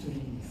refused to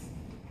release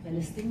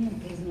Palestinian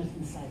prisoners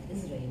inside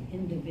Israel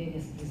in the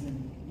various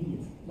prison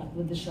deals. Like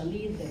with the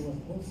Khalil, there was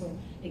also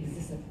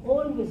existed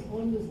always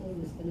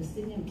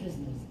Palestinian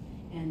prisoners.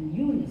 And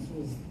Yunus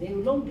was their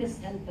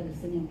longest held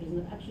Palestinian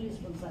prisoner, actually is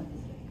from South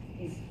Israel.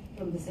 He's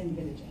from the same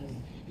village as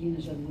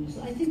Yunus al-Yunus.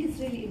 So I think it's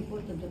really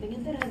important to think,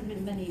 and there have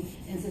been many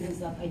incidents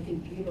that I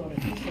think you or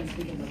you can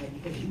speak about it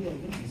because you are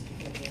witness to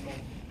talk about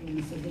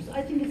Yunus al-Yunus. So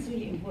I think it's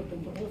really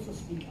important to also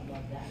speak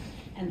about that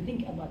and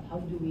think about how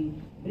do we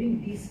bring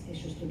these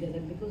issues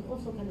together, because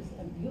also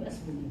U.S.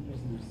 women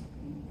prisoners.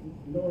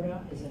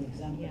 Laura is an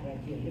example right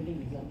here,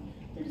 living example.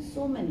 There is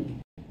so many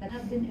that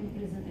have been in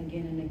prison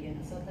again and again.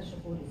 Asata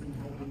Shakur is in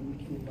hiding in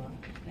Cuba.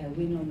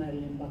 We know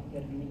Marilyn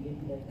Buckler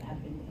that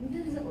happened. And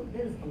there is a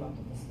lot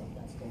of stuff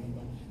that's going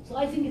on. So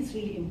I think it's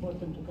really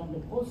important to kind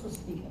of also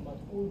speak about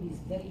all these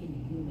very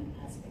inhuman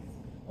aspects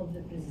of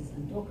the prisons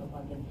and talk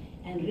about them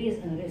and raise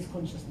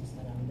consciousness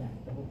around that,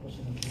 the whole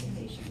question of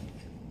limitation.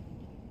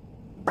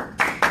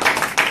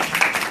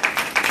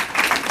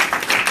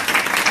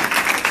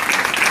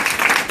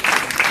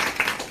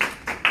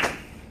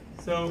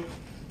 So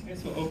I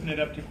guess we'll open it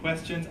up to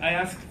questions. I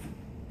ask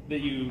that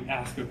you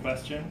ask a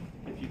question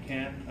if you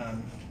can,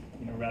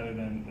 rather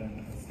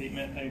than a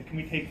statement. Can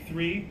we take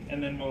 3,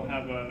 and then we'll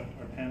have our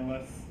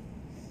panelists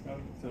go?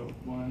 So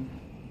 1,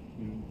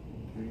 2,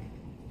 3.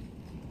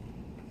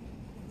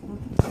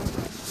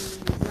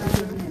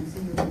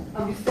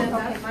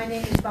 My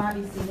name is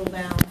Bobby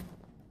Singlebound,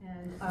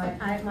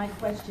 and my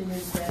question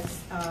is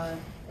this: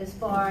 as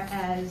far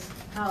as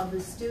how the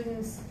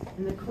students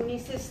in the CUNY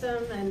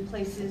system and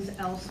places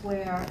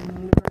elsewhere in the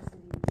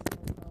universities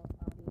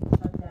are being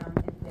shut down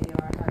if they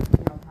are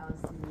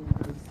Palestinian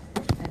groups,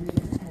 and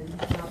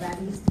how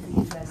that needs to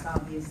be addressed,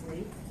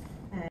 obviously,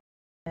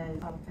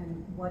 and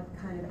what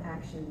kind of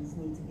actions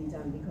need to be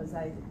done, because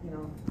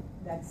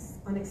that's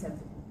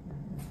unacceptable.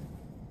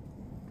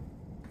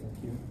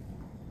 Thank you.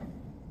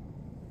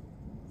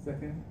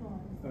 Second?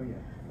 Oh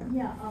yeah.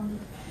 Yeah.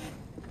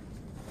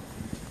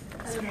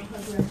 I don't know how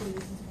directly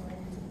this is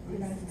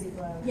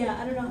related.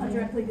 Yeah, I don't know how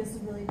directly this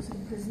is related to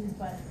the prisons,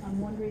 but I'm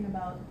wondering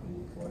about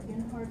the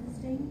organ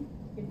harvesting,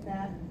 if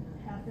that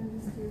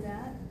happens through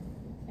that,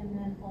 and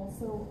then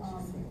also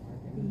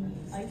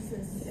the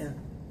ISIS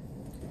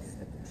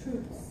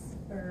troops,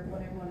 or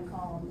whatever you want to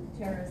call them,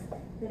 terrorists,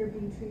 that are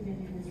being treated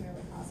in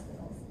Israeli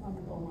hospitals on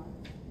the Golan.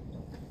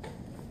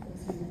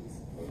 Those units.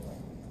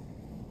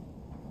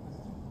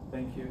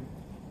 Thank you.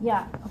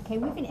 Yeah, okay,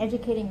 we've been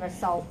educating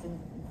ourselves in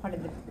part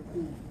of the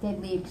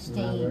deadly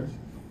exchange.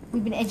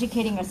 We've been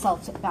educating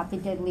ourselves about the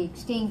deadly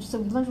exchange, so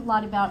we learned a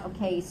lot about,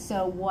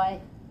 so what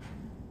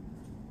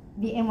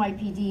the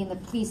NYPD and the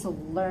police are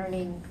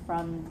learning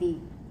from the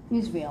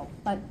Israel,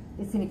 but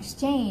it's an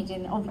exchange,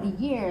 and over the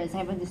years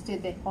I've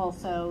understood that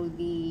also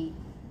the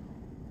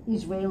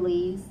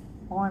Israelis,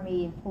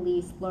 army and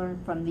police learn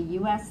from the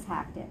U.S.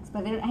 tactics,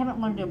 but I haven't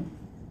learned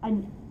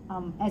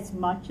as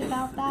much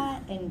about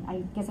that, and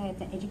I guess I have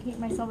to educate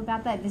myself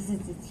about that. This is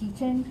the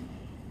teaching.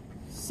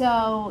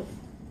 So,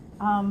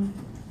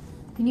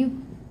 could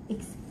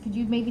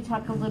you maybe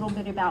talk a little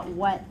bit about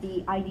what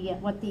the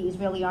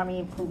Israeli army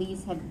and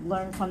police have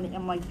learned from the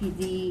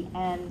NYPD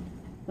and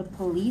the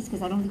police?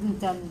 Because I don't think we've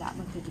done that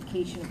much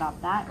education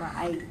about that, or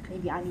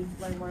maybe I need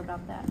to learn more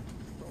about that.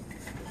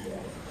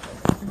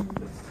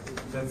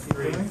 That's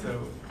 3.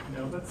 So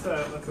let's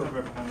have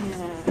our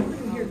panelists. I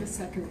didn't hear the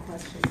second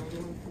question.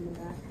 Anyone from the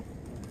back?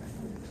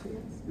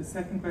 The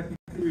second question,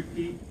 could you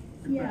repeat?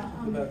 Yeah,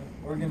 about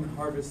organ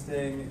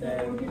harvesting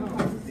and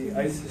the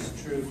ISIS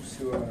troops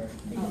who are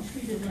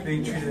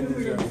being treated in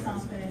Israel.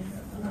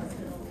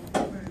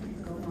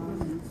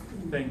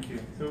 Thank you.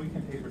 So we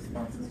can take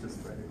responses just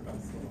right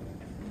across the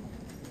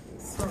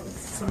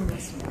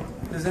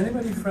Does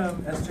anybody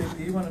from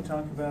SJP want to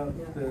talk about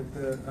the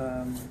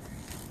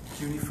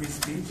CUNY free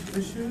speech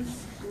issues?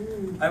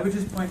 I would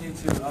just point you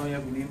to Ali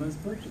Abu Nima's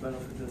book, Battle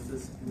for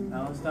Justice in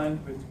Palestine,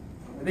 which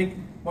I think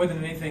more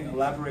than anything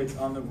elaborates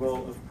on the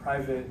role of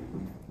private,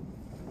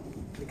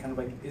 kind of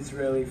like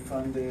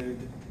Israeli-funded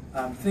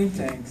think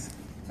tanks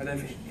that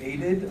have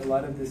aided a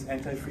lot of this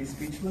anti-free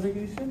speech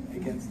litigation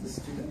against the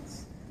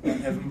students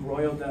and have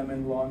embroiled them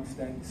in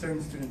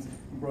certain students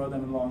embroil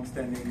them in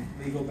long-standing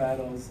legal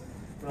battles.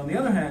 But on the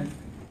other hand,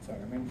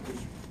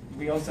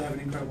 we also have an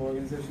incredible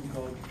organization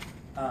called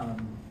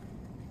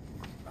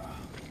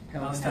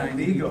Palestine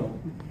Legal,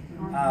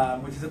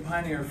 which is a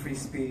pioneer of free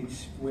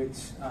speech,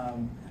 which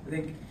I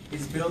think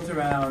is built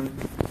around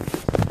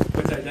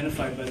what's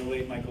identified by the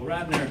late Michael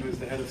Ratner, who's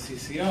the head of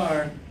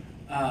CCR,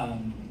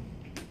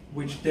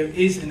 which there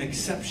is an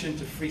exception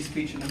to free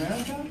speech in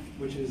America,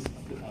 which is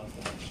the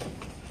Palestine issue.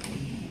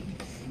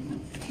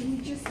 Can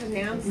you just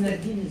announce that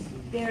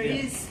there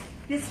is,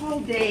 this whole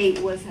day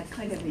was a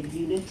kind of a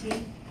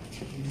unity.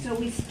 So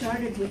we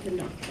started with the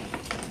Norton,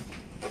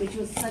 which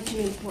was such an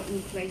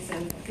important place,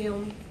 and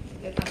film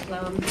that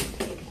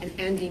and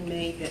Andy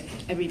made that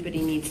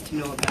everybody needs to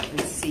know about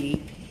and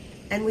see.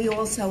 And we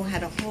also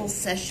had a whole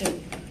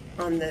session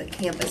on the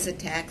campus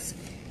attacks,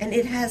 and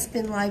it has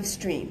been live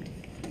streamed.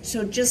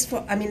 So just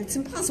for, I mean, it's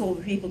impossible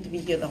for people to be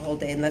here the whole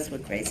day unless we're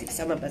crazy.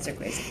 Some of us are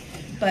crazy.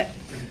 But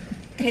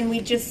can we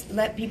just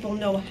let people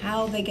know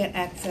how they get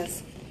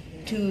access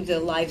to the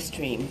live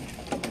stream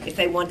if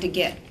they want to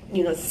get,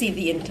 see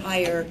the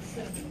entire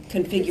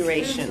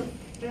configuration?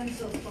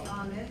 Friends of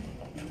Ahmed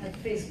at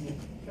Facebook.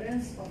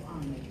 Friends of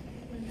Ahmed.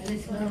 And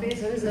it's on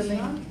There is a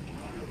link.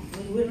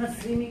 We're not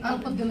streaming. I'll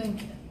put the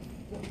link.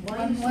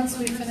 Once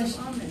we finish,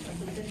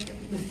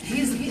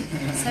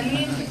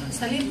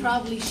 Salim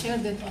probably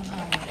shared it on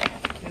our.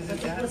 Because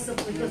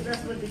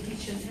that's what the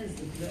teaching is,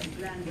 the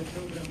plan, the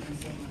program, and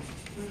so on.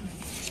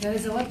 There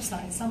is a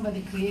website.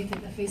 Somebody created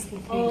a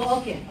Facebook page. Oh,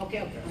 okay.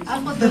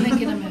 I'll put the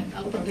link in a minute.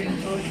 I'll put the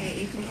link.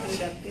 Okay, you can put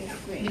it up there.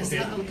 Great. Yes,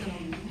 I'll Are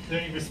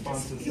there any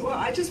responses? Well,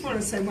 I just want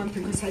to say one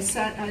thing, because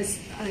I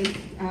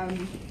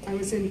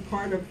was in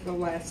part of the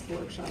last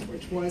workshop,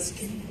 which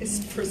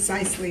is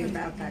precisely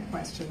about that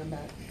question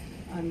about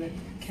on the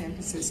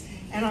campuses.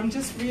 And I'm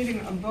just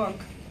reading a book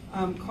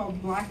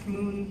called Black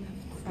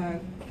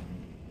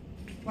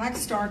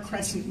Star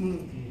Crescent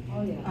Moon.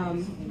 Oh, yeah.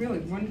 Really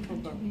wonderful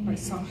book by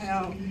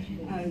Sahel.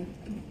 And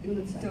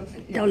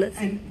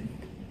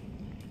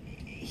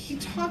he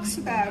talks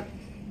about,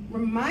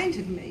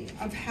 reminded me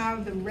of how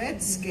the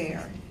Red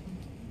Scare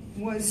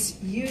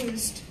was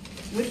used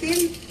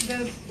within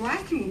the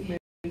Black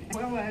movement, as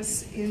well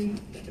as in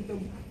the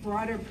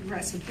broader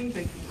progressive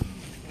movement,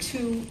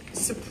 to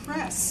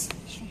suppress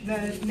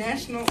the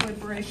national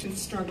liberation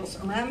struggles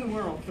around the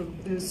world,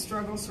 the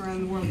struggles around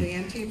the world, the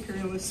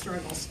anti-imperialist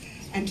struggles,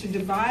 and to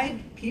divide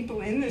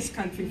people in this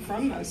country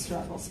from those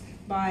struggles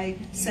by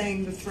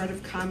saying the threat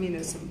of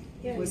communism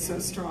was so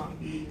strong.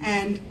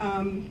 And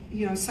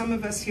some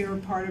of us here are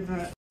part of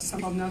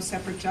something called No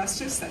Separate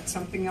Justice. That's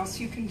something else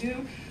you can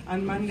do.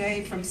 On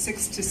Monday from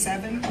 6 to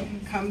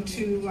 7, come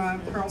to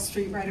Pearl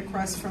Street, right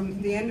across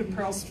from the end of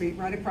Pearl Street,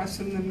 right across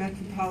from the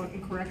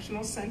Metropolitan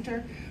Correctional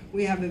Center.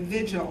 We have a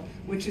vigil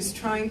which is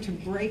trying to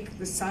break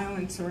the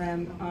silence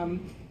around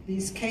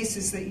these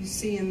cases that you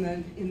see in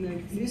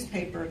the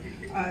newspaper,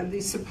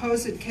 these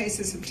supposed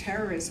cases of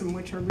terrorism,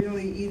 which are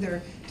really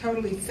either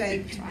totally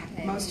faked,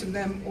 most of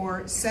them,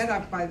 or set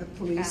up by the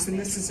police. And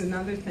this is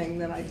another thing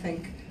that I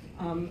think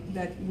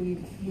that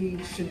we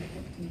should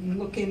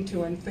look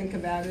into and think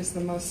about, is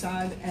the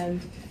Mossad and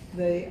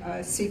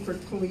the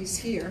secret police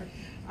here.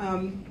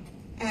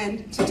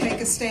 And to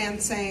take a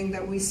stand saying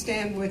that we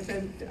stand with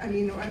it. I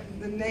mean,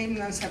 the name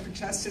No Separate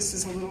Justice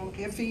is a little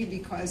iffy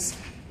because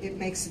it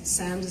makes it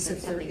sound as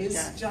if there is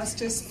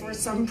justice for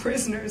some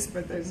prisoners,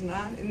 but there's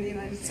not in the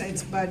United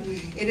States. But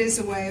it is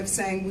a way of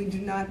saying we do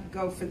not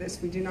go for this.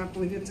 We do not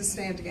believe it's a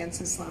stand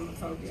against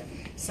Islamophobia.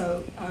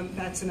 So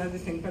that's another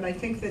thing. But I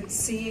think that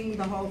seeing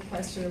the whole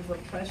question of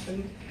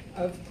repression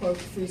of, quote,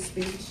 free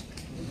speech,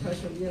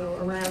 repression,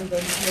 around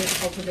the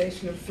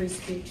cultivation of free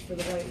speech for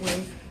the right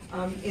wing,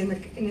 in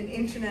an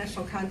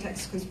international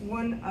context, because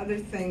one other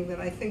thing that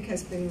I think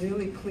has been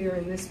really clear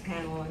in this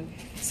panel, and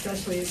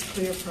especially is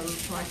clear from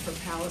Black for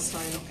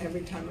Palestine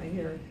every time I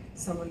hear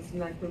someone from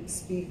that group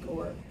speak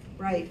or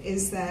write,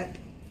 is that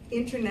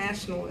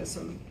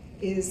internationalism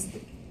is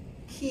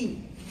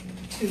key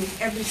to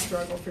every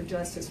struggle for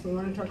justice. We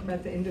want to talk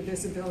about the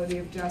indivisibility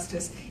of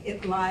justice.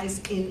 It lies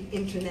in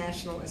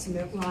internationalism.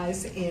 It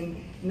lies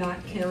in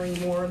not caring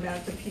more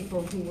about the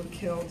people who were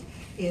killed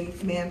in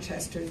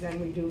Manchester than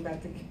we do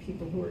about the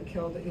people who were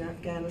killed in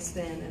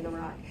Afghanistan and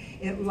Iraq.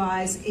 It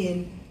lies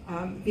in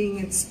being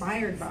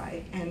inspired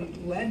by and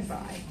led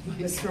by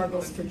the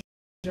struggles for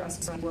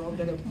justice in the world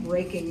that are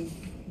breaking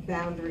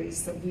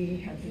boundaries that we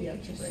have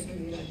yet to break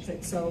in the United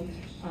States. So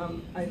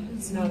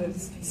it's not a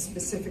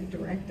specific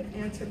direct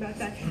answer about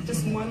that.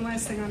 Just one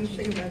last thing on the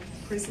thing about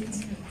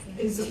prisons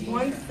is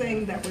one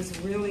thing that was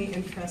really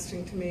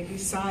interesting to me,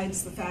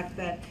 besides the fact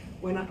that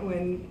when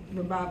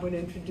Rabab would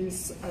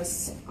introduce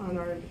us on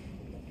our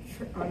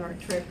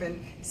trip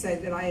and say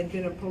that I had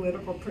been a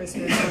political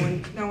prisoner,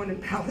 no one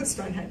in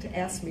Palestine had to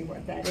ask me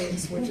what that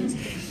is, which is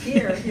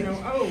here,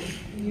 oh,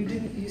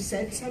 you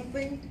said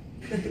something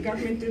that the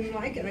government didn't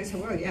like, and I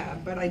said, well, yeah,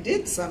 but I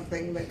did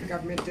something that the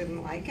government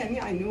didn't like, and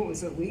yeah, I knew it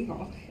was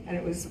illegal and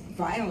it was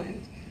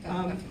violent,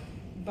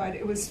 but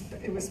it was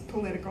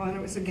political and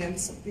it was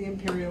against the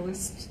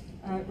imperialist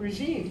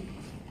regime.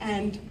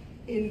 And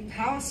in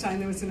Palestine,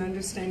 there was an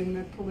understanding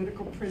that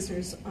political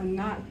prisoners are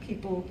not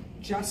people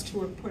just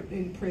who are put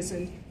in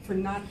prison for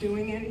not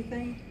doing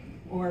anything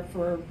or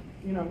for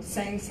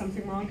saying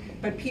something wrong,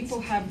 but people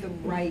have the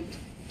right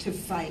to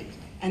fight,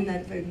 and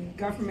that the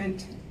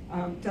government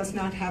does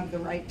not have the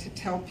right to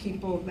tell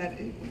people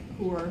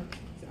who are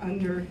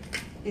under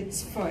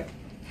its foot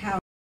how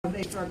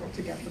they struggle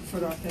to get the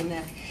foot off their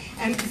neck.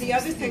 And the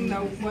other thing,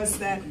 though, was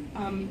that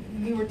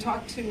we were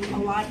talked to a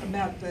lot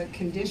about the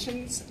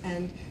conditions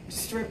and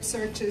strip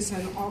searches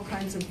and all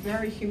kinds of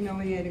very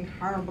humiliating,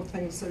 horrible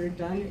things that are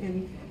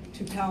done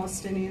to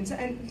Palestinians.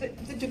 And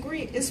the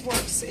degree is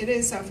worse. It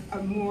is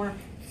a more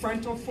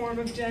frontal form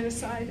of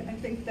genocide, I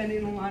think, than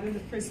in a lot of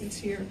the prisons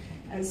here,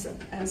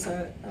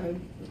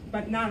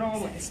 but not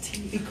always,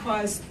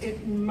 because it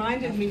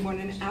reminded me what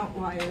an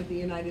outlier the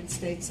United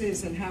States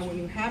is, and how when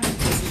you have a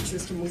prison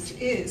system which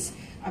is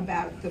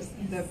about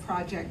the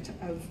project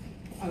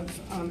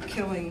of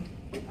killing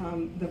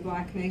the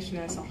black nation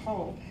as a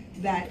whole,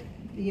 that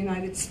the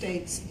United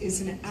States is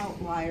an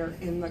outlier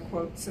in the,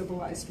 quote,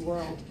 civilized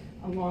world,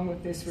 along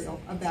with Israel,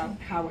 about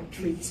how it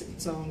treats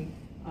its own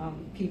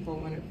people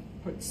when it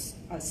puts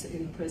us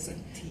in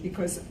prison.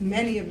 Because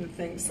many of the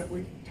things that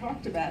we've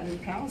talked about in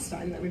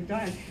Palestine that we've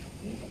done,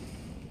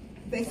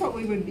 they thought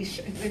we would be,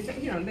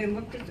 they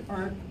looked at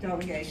our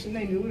delegation,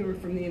 they knew we were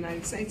from the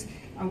United States,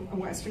 a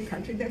Western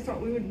country, they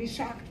thought we would be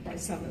shocked by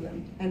some of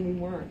them, and we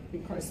weren't,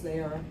 because they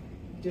are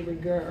de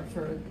rigueur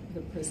for the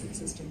prison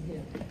system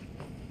here.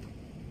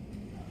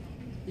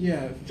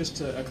 Yeah, just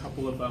a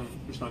couple of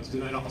responses,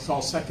 and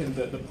I'll second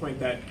the point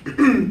that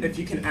if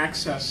you can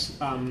access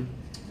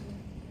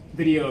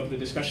video of the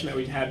discussion that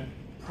we had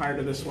prior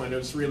to this one, it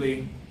was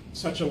really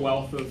such a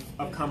wealth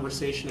of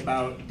conversation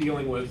about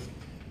dealing with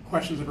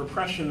questions of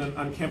repression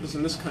on campus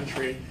in this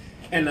country.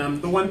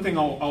 And the one thing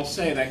I'll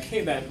say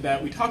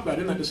that we talked about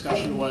in that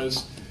discussion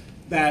was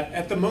that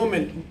at the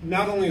moment,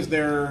 not only is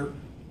there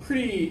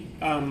pretty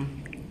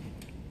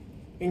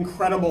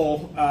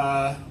incredible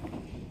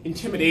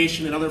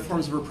intimidation and other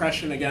forms of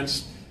repression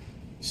against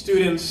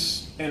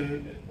students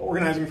and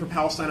organizing for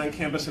Palestine on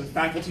campus and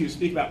faculty who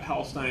speak about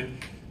Palestine,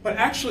 but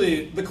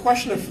actually the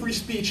question of free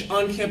speech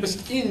on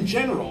campus in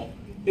general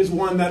is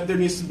one that there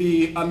needs to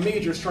be a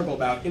major struggle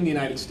about in the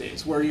United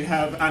States, where you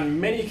have on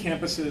many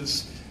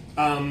campuses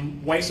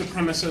white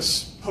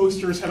supremacist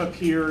posters have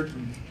appeared,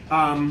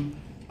 and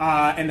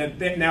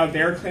that now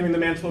they're claiming the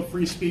mantle of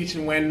free speech,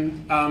 and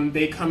when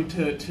they come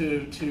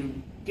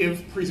to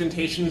give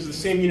presentations, the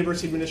same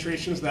university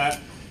administrations that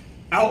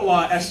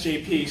outlaw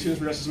SJP, Students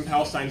for Justice in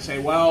Palestine, say,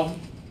 well,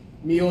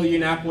 Neil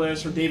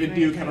Yiannopoulos or David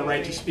Duke have a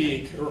right to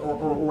speak,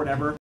 or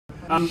whatever.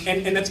 And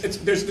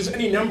there's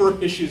any number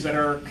of issues that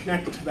are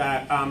connected to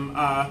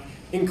that,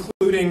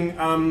 including,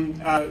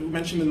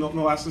 mentioned in the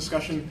last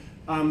discussion,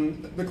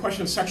 the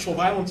question of sexual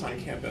violence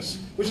on campus,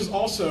 which is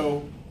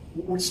also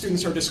what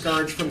students are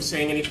discouraged from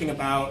saying anything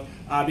about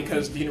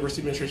because the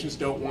university administrations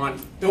don't want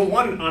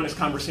an honest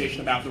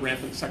conversation about the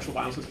rampant sexual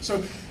violence.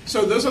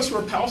 So those of us who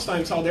are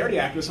Palestine solidarity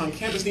activists on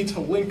campus need to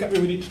link up. We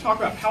need to talk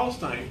about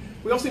Palestine.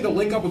 We also need to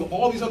link up with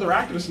all these other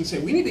activists and say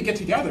we need to get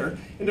together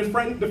and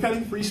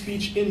defend free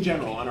speech in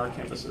general on our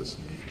campuses.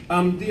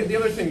 The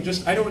other thing,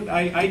 just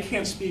I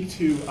can't speak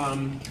to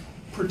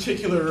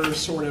particular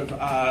sort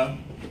of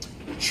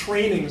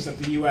trainings that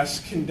the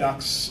U.S.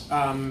 conducts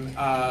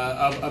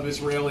of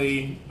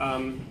Israeli,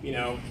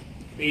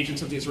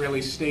 agents of the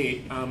Israeli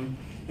state,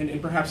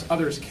 and perhaps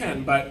others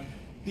can. But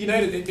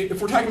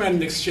if we're talking about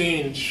an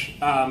exchange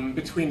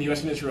between the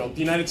U.S. and Israel, the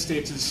United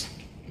States is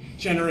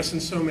generous in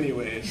so many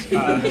ways to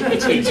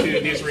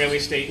the Israeli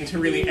state and to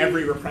really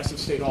every repressive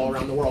state all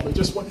around the world. And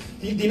just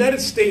the United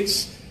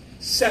States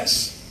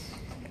sets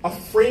a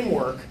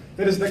framework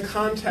that is the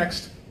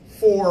context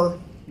for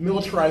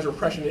militarized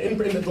repression. And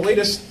the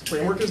latest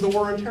framework is the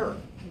war on terror.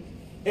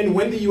 And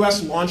when the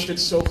U.S. launched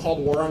its so-called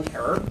war on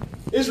terror,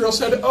 Israel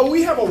said, oh,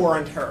 we have a war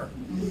on terror.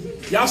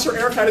 Yasser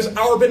Arafat is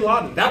our bin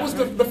Laden. That was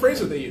the phrase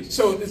that they used.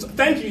 So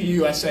thank you,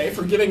 USA,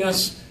 for giving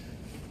us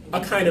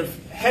a kind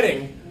of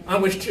heading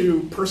on which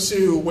to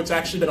pursue what's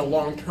actually been a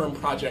long-term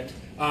project,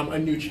 a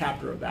new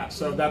chapter of that.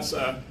 So that's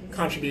a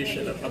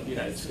contribution of the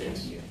United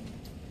States.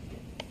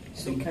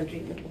 So, country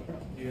in the world.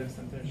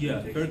 Yeah,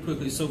 very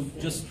quickly. So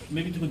just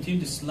maybe to continue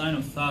this line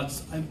of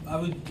thoughts, I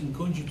would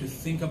encourage you to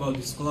think about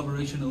this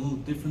collaboration a little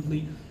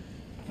differently,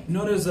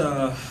 not as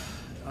a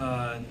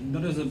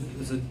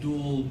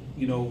dual,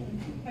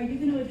 Are you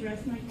going to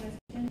address my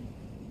question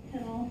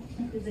at all?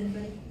 Does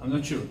anybody? I'm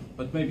not sure,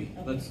 but maybe.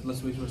 Okay.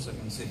 Let's wait for a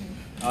second and see.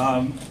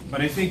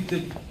 But I think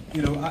that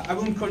I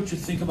would encourage you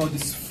to think about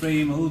this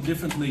frame a little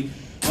differently.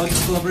 About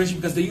this collaboration,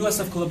 because the U.S.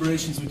 have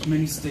collaborations with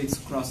many states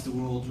across the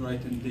world, right?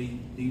 And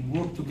they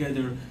work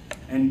together.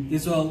 And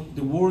Israel,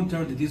 the war on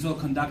terror that Israel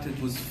conducted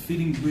was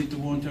fitting with the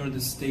war on terror the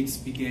states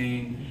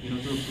began,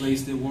 to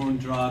replace the war on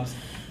drugs.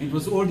 It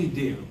was already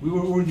there. We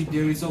were already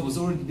there. Israel was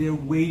already there,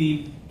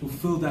 waiting to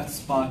fill that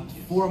spot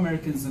for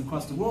Americans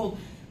across the world.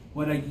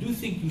 What I do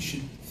think you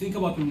should think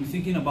about when you're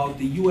thinking about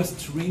the U.S.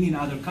 training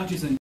other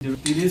countries, and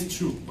it is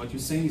true. What you're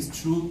saying is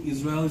true.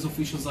 Israeli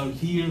officials are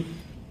here.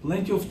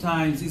 Plenty of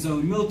times,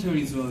 Israeli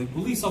military, Israeli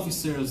police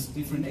officers,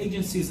 different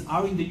agencies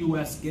are in the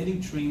U.S.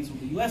 getting trained with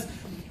the U.S.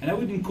 And I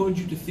would encourage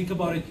you to think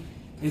about it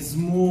as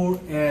more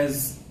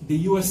as the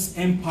U.S.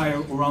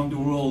 empire around the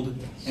world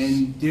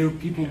and their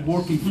people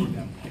working for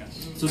them.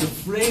 So the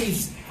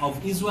phrase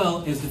of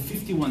Israel as the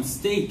 51st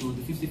state or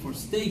the 54th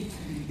state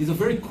is a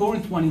very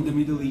current one in the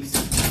Middle East.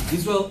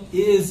 Israel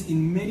is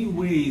in many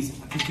ways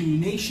a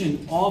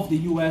continuation of the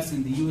U.S.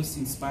 and the U.S.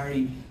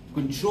 inspiring to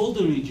control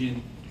the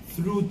region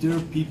through their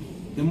people.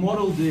 The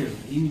model there,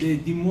 in the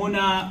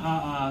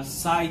Dimona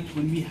site,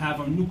 when we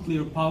have our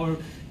nuclear power,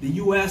 the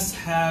U.S.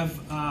 have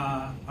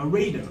a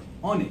radar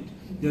on it.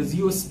 There's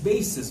US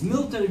bases,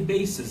 military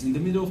bases in the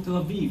middle of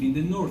Tel Aviv, in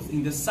the north,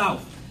 in the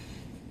south.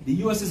 The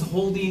US is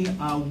holding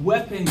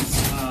weapons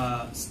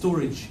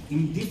storage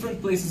in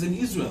different places in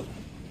Israel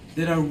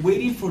that are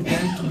waiting for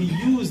them to be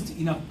used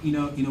in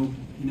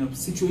a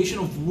situation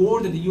of war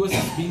that the US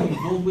has been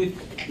involved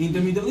with in the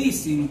Middle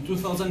East. In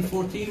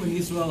 2014, when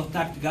Israel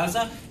attacked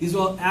Gaza,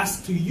 Israel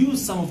asked to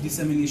use some of this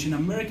ammunition,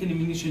 American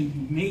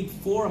ammunition made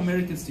for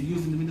Americans to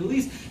use in the Middle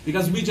East,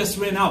 because we just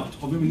ran out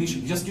of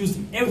ammunition. We just used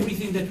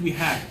everything that we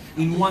had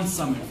in one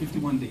summer,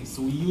 51 days.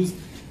 So we used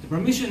the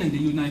permission, and the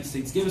United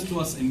States gave it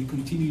to us, and we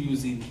continue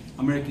using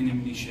American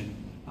ammunition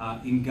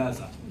in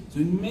Gaza. So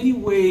in many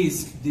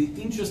ways, the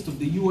interest of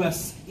the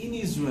US in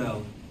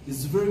Israel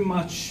is very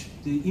much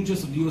the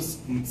interest of the US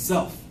in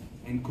itself,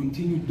 and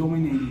continue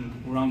dominating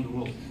around the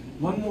world.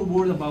 One more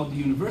word about the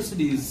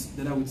universities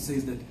that I would say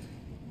is that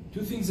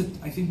two things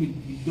that I think we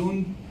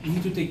don't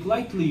need to take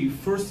lightly.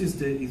 First is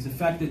the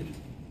fact that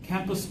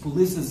campus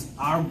polices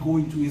are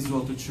going to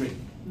Israel to train.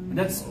 And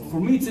that's,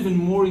 for me, it's even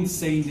more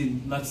insane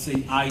than, let's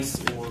say,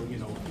 ICE or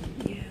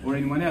or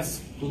anyone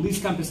else. Police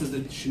campuses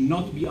that should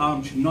not be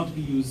armed, should not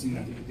be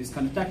using this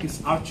kind of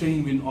tactics, are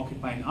trained with an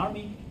occupying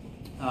army.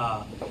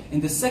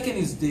 And the second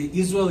is the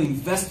Israel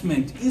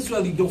investment,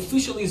 the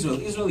official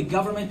Israeli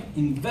government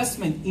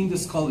investment in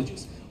these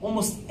colleges.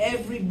 Almost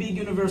every big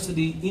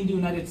university in the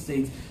United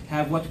States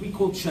have what we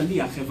call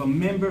shaliach, have a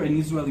member, an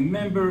Israeli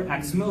member,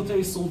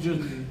 ex-military soldier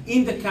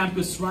in the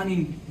campus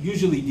running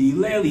usually the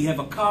Hillel. You have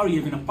a car,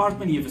 you have an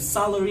apartment, you have a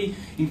salary.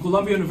 In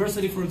Columbia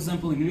University, for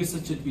example, in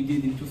research that we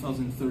did in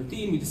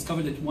 2013, we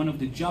discovered that one of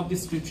the job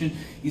descriptions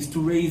is to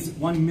raise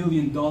 $1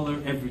 million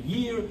every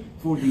year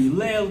for the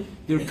Hillel.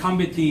 They're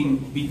combating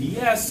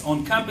BDS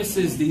on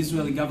campuses. The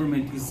Israeli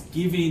government is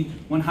giving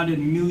 100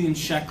 million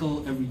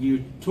shekel every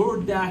year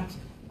toward that.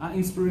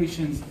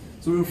 Inspirations.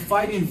 So we're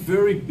fighting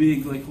very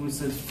big, like we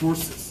said,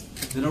 forces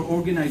that are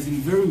organizing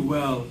very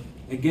well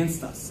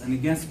against us and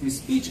against free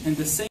speech, and at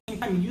the same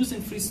time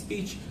using free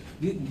speech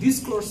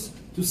discourse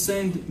to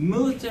send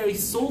military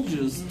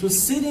soldiers to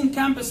sit in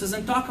campuses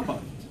and talk about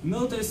it.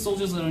 Military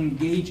soldiers that are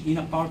engaged in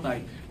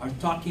apartheid are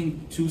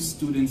talking to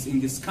students in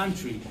this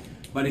country,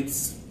 but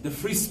it's the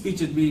free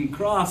speech that's being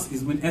crossed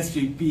is when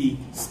SJP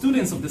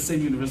students of the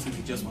same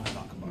university just want to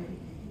talk about it.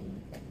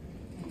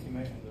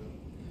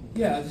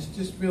 Yeah,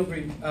 just real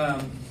brief.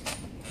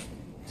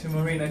 To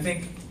Maureen, I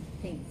think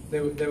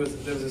there was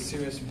a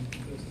serious,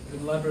 an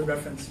elaborate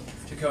reference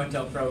to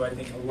COINTELPRO. I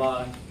think a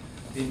lot of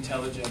the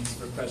intelligence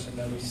repression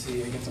that we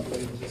see against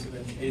political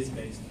dissidents is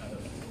based out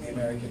of the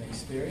American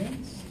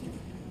experience.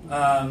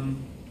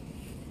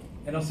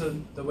 And also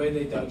the way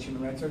they doubt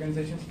human rights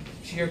organizations.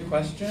 To your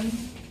question,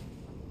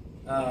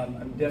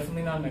 I'm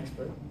definitely not an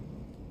expert,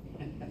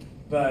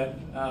 but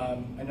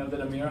I know that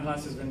Amira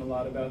Haas has written a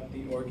lot about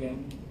the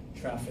organ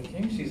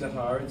trafficking. She's a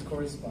Haaretz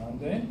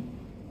correspondent.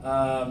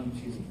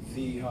 She's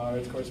the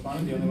Haaretz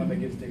correspondent, the only one that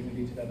gives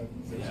dignity to that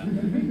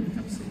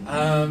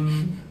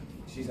organization.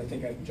 She's, I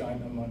think, a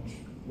giant among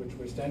which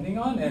we're standing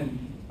on. And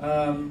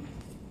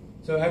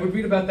so I would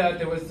read about that.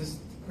 There was this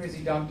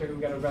crazy doctor who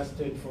got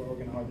arrested for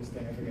organ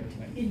harvesting. I forget his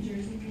name. In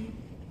Jersey?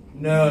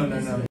 No.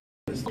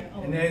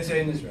 In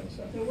Israel,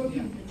 sorry. They're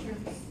working with the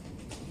Turks.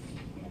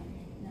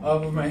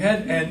 Over my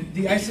head. And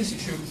the ISIS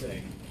troop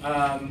thing.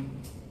 I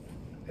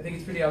think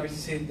it's pretty obvious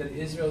to see that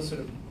Israel sort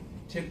of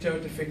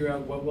tiptoed to figure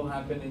out what will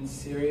happen in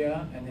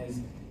Syria and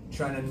is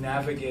trying to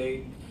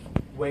navigate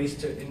ways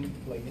to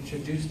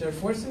introduce their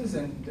forces,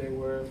 and there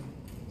were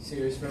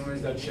serious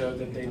rumors that showed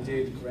that they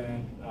did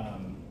grant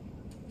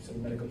sort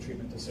of medical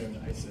treatment to certain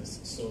ISIS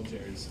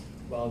soldiers,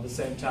 while at the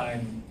same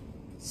time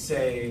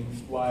saying,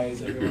 why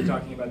is everyone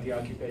talking about the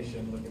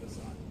occupation? Look at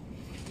Assad.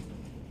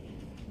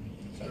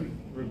 Sorry.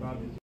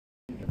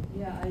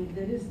 Yeah,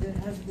 there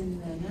has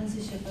been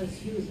Nancy Shepard's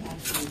Hughes,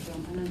 actually,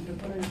 from an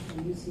anthropologist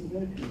from UC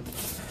Berkeley,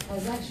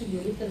 has actually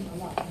written a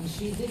lot, and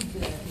she did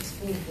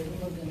expose the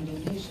organ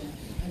donation,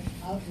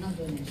 not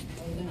donation,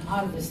 organ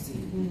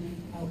harvesting,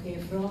 okay,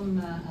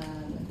 from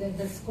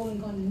that's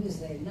going on in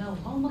Israel. Now,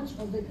 how much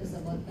of it is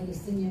about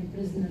Palestinian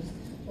prisoners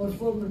or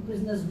former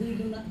prisoners? We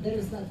do not. There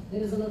is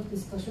a lot of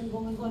discussion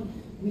going on.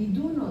 We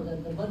do know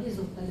that the bodies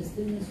of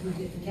Palestinians who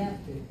get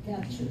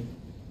captured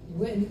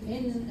when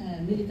in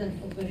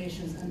militant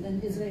operations, and then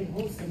Israel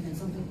holds them in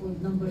something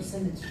called number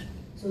cemetery.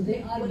 So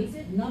they are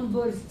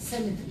numbers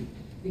cemetery,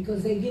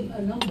 because they give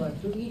a number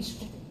to each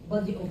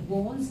body of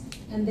bones,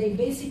 and they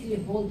basically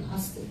hold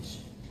hostage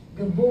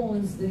the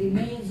bones, the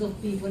remains of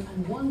people,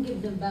 and won't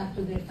give them back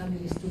to their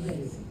families to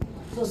bury.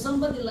 So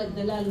somebody like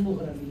Dalal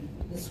Mughrabi,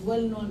 this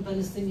well-known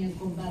Palestinian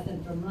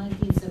combatant from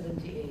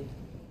 1978,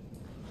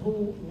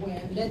 who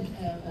led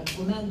a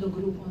commando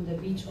group on the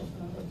beach of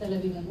Tel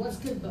Aviv and was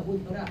killed by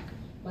Barak,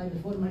 by the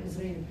former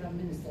Israeli Prime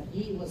Minister.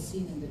 He was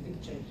seen in the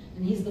picture,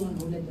 and he's the one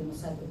who led the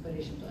Mossad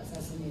operation to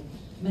assassinate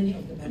many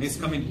of the. And he's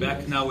coming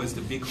back now as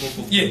the big hope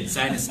of the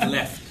Zionist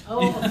left.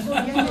 Oh, of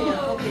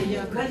course,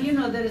 yeah. But you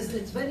know,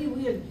 it's very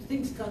weird.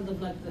 Things kind of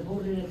like the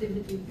whole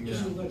relativity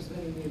issue works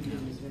very weirdly.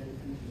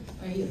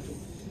 I hear too.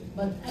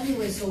 But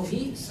anyway, so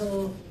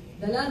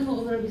the land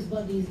Mughrabi's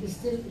bodies is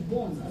still,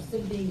 bones are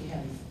still being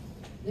held.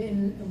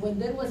 Then when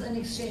there was an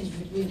exchange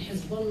between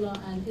Hezbollah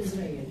and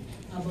Israel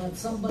about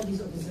some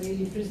bodies of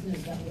Israeli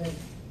prisoners that were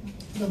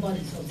the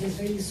bodies of the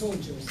Israeli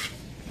soldiers,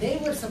 they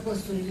were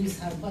supposed to release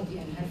her body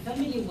and her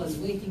family was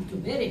waiting to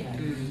bury her.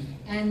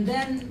 And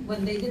then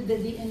when they did the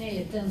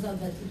DNA, it turns out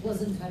that it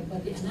wasn't her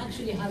body, and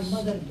actually her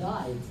mother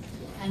died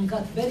and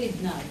got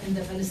buried now in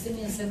the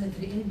Palestinian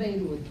cemetery in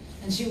Beirut,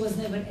 and she was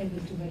never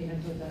able to bury her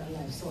daughter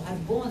alive. So her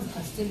bones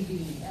are still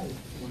being held.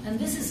 And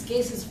this is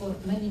cases for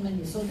many,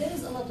 many. So there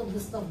is a lot of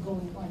this stuff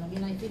going on. I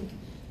mean, I think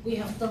we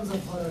have tons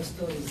of horror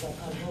stories that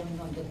are going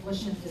on. The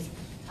question is,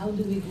 how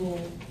do we go,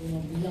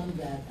 beyond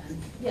that? And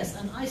yes,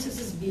 and ISIS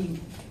is being,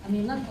 I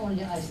mean, not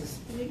only ISIS,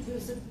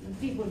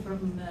 people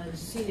from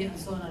Syria and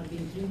so on are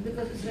being treated,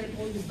 because Israel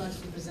always likes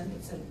to present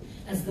itself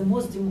as the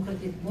most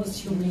democratic, most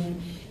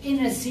humane,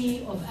 in a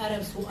sea of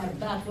Arabs who are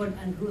backward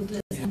and ruthless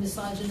and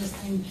misogynist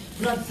and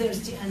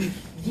bloodthirsty and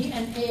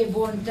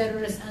DNA-born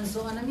terrorists and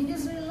so on. I mean,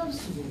 Israel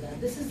loves to do that.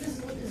 This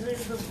is what Israel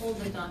does all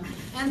the time.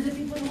 And the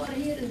people who are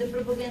here in the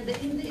propaganda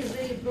in the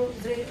Israeli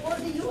or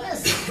the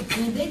US,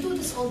 I mean, they do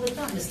this all the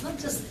time. It's not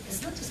just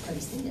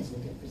Palestinians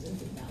who get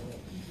presented that way.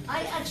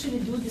 I actually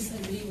do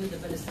disagree with the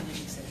Palestinian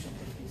exception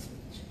for free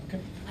speech. Okay.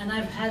 And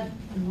I've had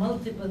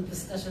multiple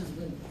discussions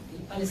with the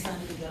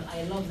Palestinian people.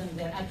 I love them.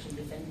 They're actually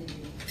defending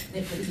me.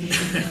 They forgive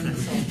me and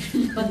so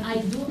on. But I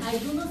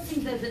do not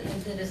think that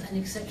there is an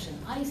exception.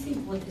 I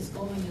think what is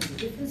going on, the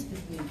difference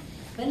between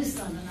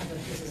Palestine and other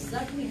places, is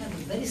that we have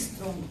a very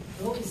strong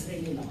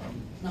pro-Israeli law,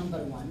 number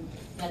one,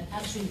 that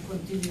actually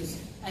continues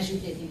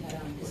agitating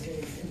around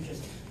Israel's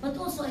interests. But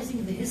also, I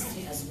think the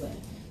history as well.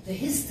 The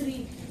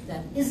history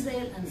that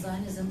Israel and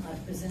Zionism are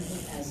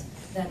presented as,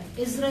 that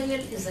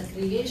Israel is a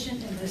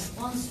creation in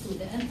response to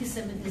the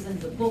anti-Semitism,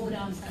 the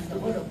pogroms, and the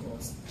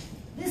Holocaust.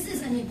 This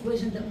is an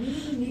equation that we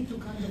really need to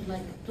kind of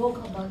like talk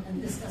about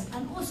and discuss,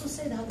 and also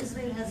say how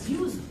Israel has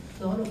used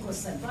the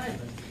Holocaust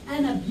survivors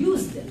and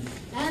abused them,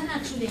 and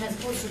actually has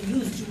also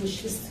used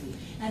Jewish history,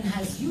 and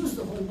has used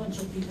a whole bunch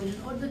of people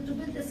in order to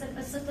build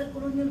a settler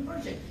colonial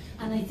project.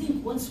 And I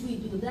think once we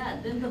do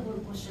that, then the whole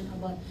question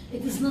about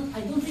it is not,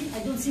 I don't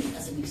see it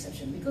as an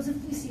exception, because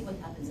if we see what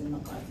happens in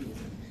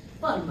McCarthyism,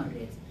 Palmer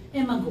Rate,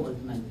 Emma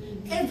Goldman,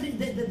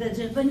 the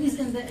Japanese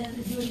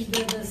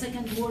during the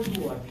Second World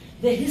War,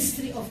 the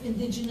history of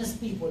indigenous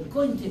people,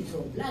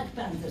 COINTEPRO, Black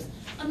Panthers.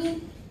 I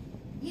mean,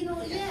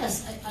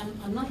 yes,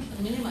 I'm not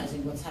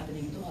minimizing what's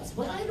happening to us,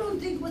 but I don't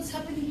think what's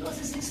happening to us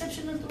is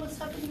exceptional to what's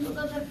happening to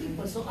other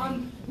people. So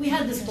we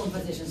had this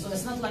conversation, so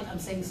it's not like I'm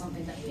saying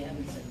something that we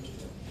haven't said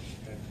before.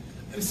 Okay.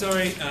 I'm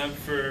sorry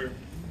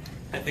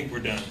I think we're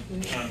done,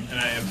 and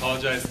I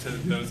apologize to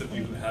those of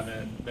you who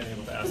haven't been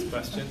able to ask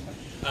questions.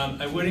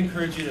 I would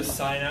encourage you to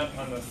sign up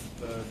on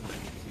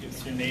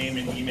give your name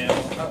and email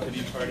to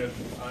be part of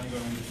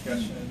ongoing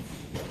discussion.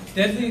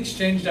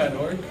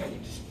 DeadlyExchange.org.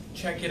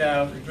 Check it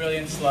out.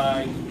 Brilliant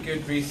slide,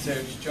 good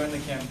research. Join the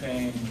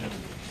campaign.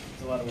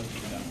 There's a lot of work to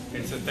be done.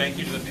 Okay, so thank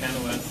you to the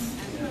panelists.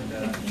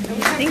 And,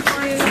 Thank you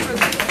for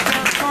the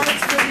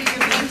parts for the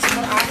events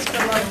for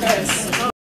Oscar like this.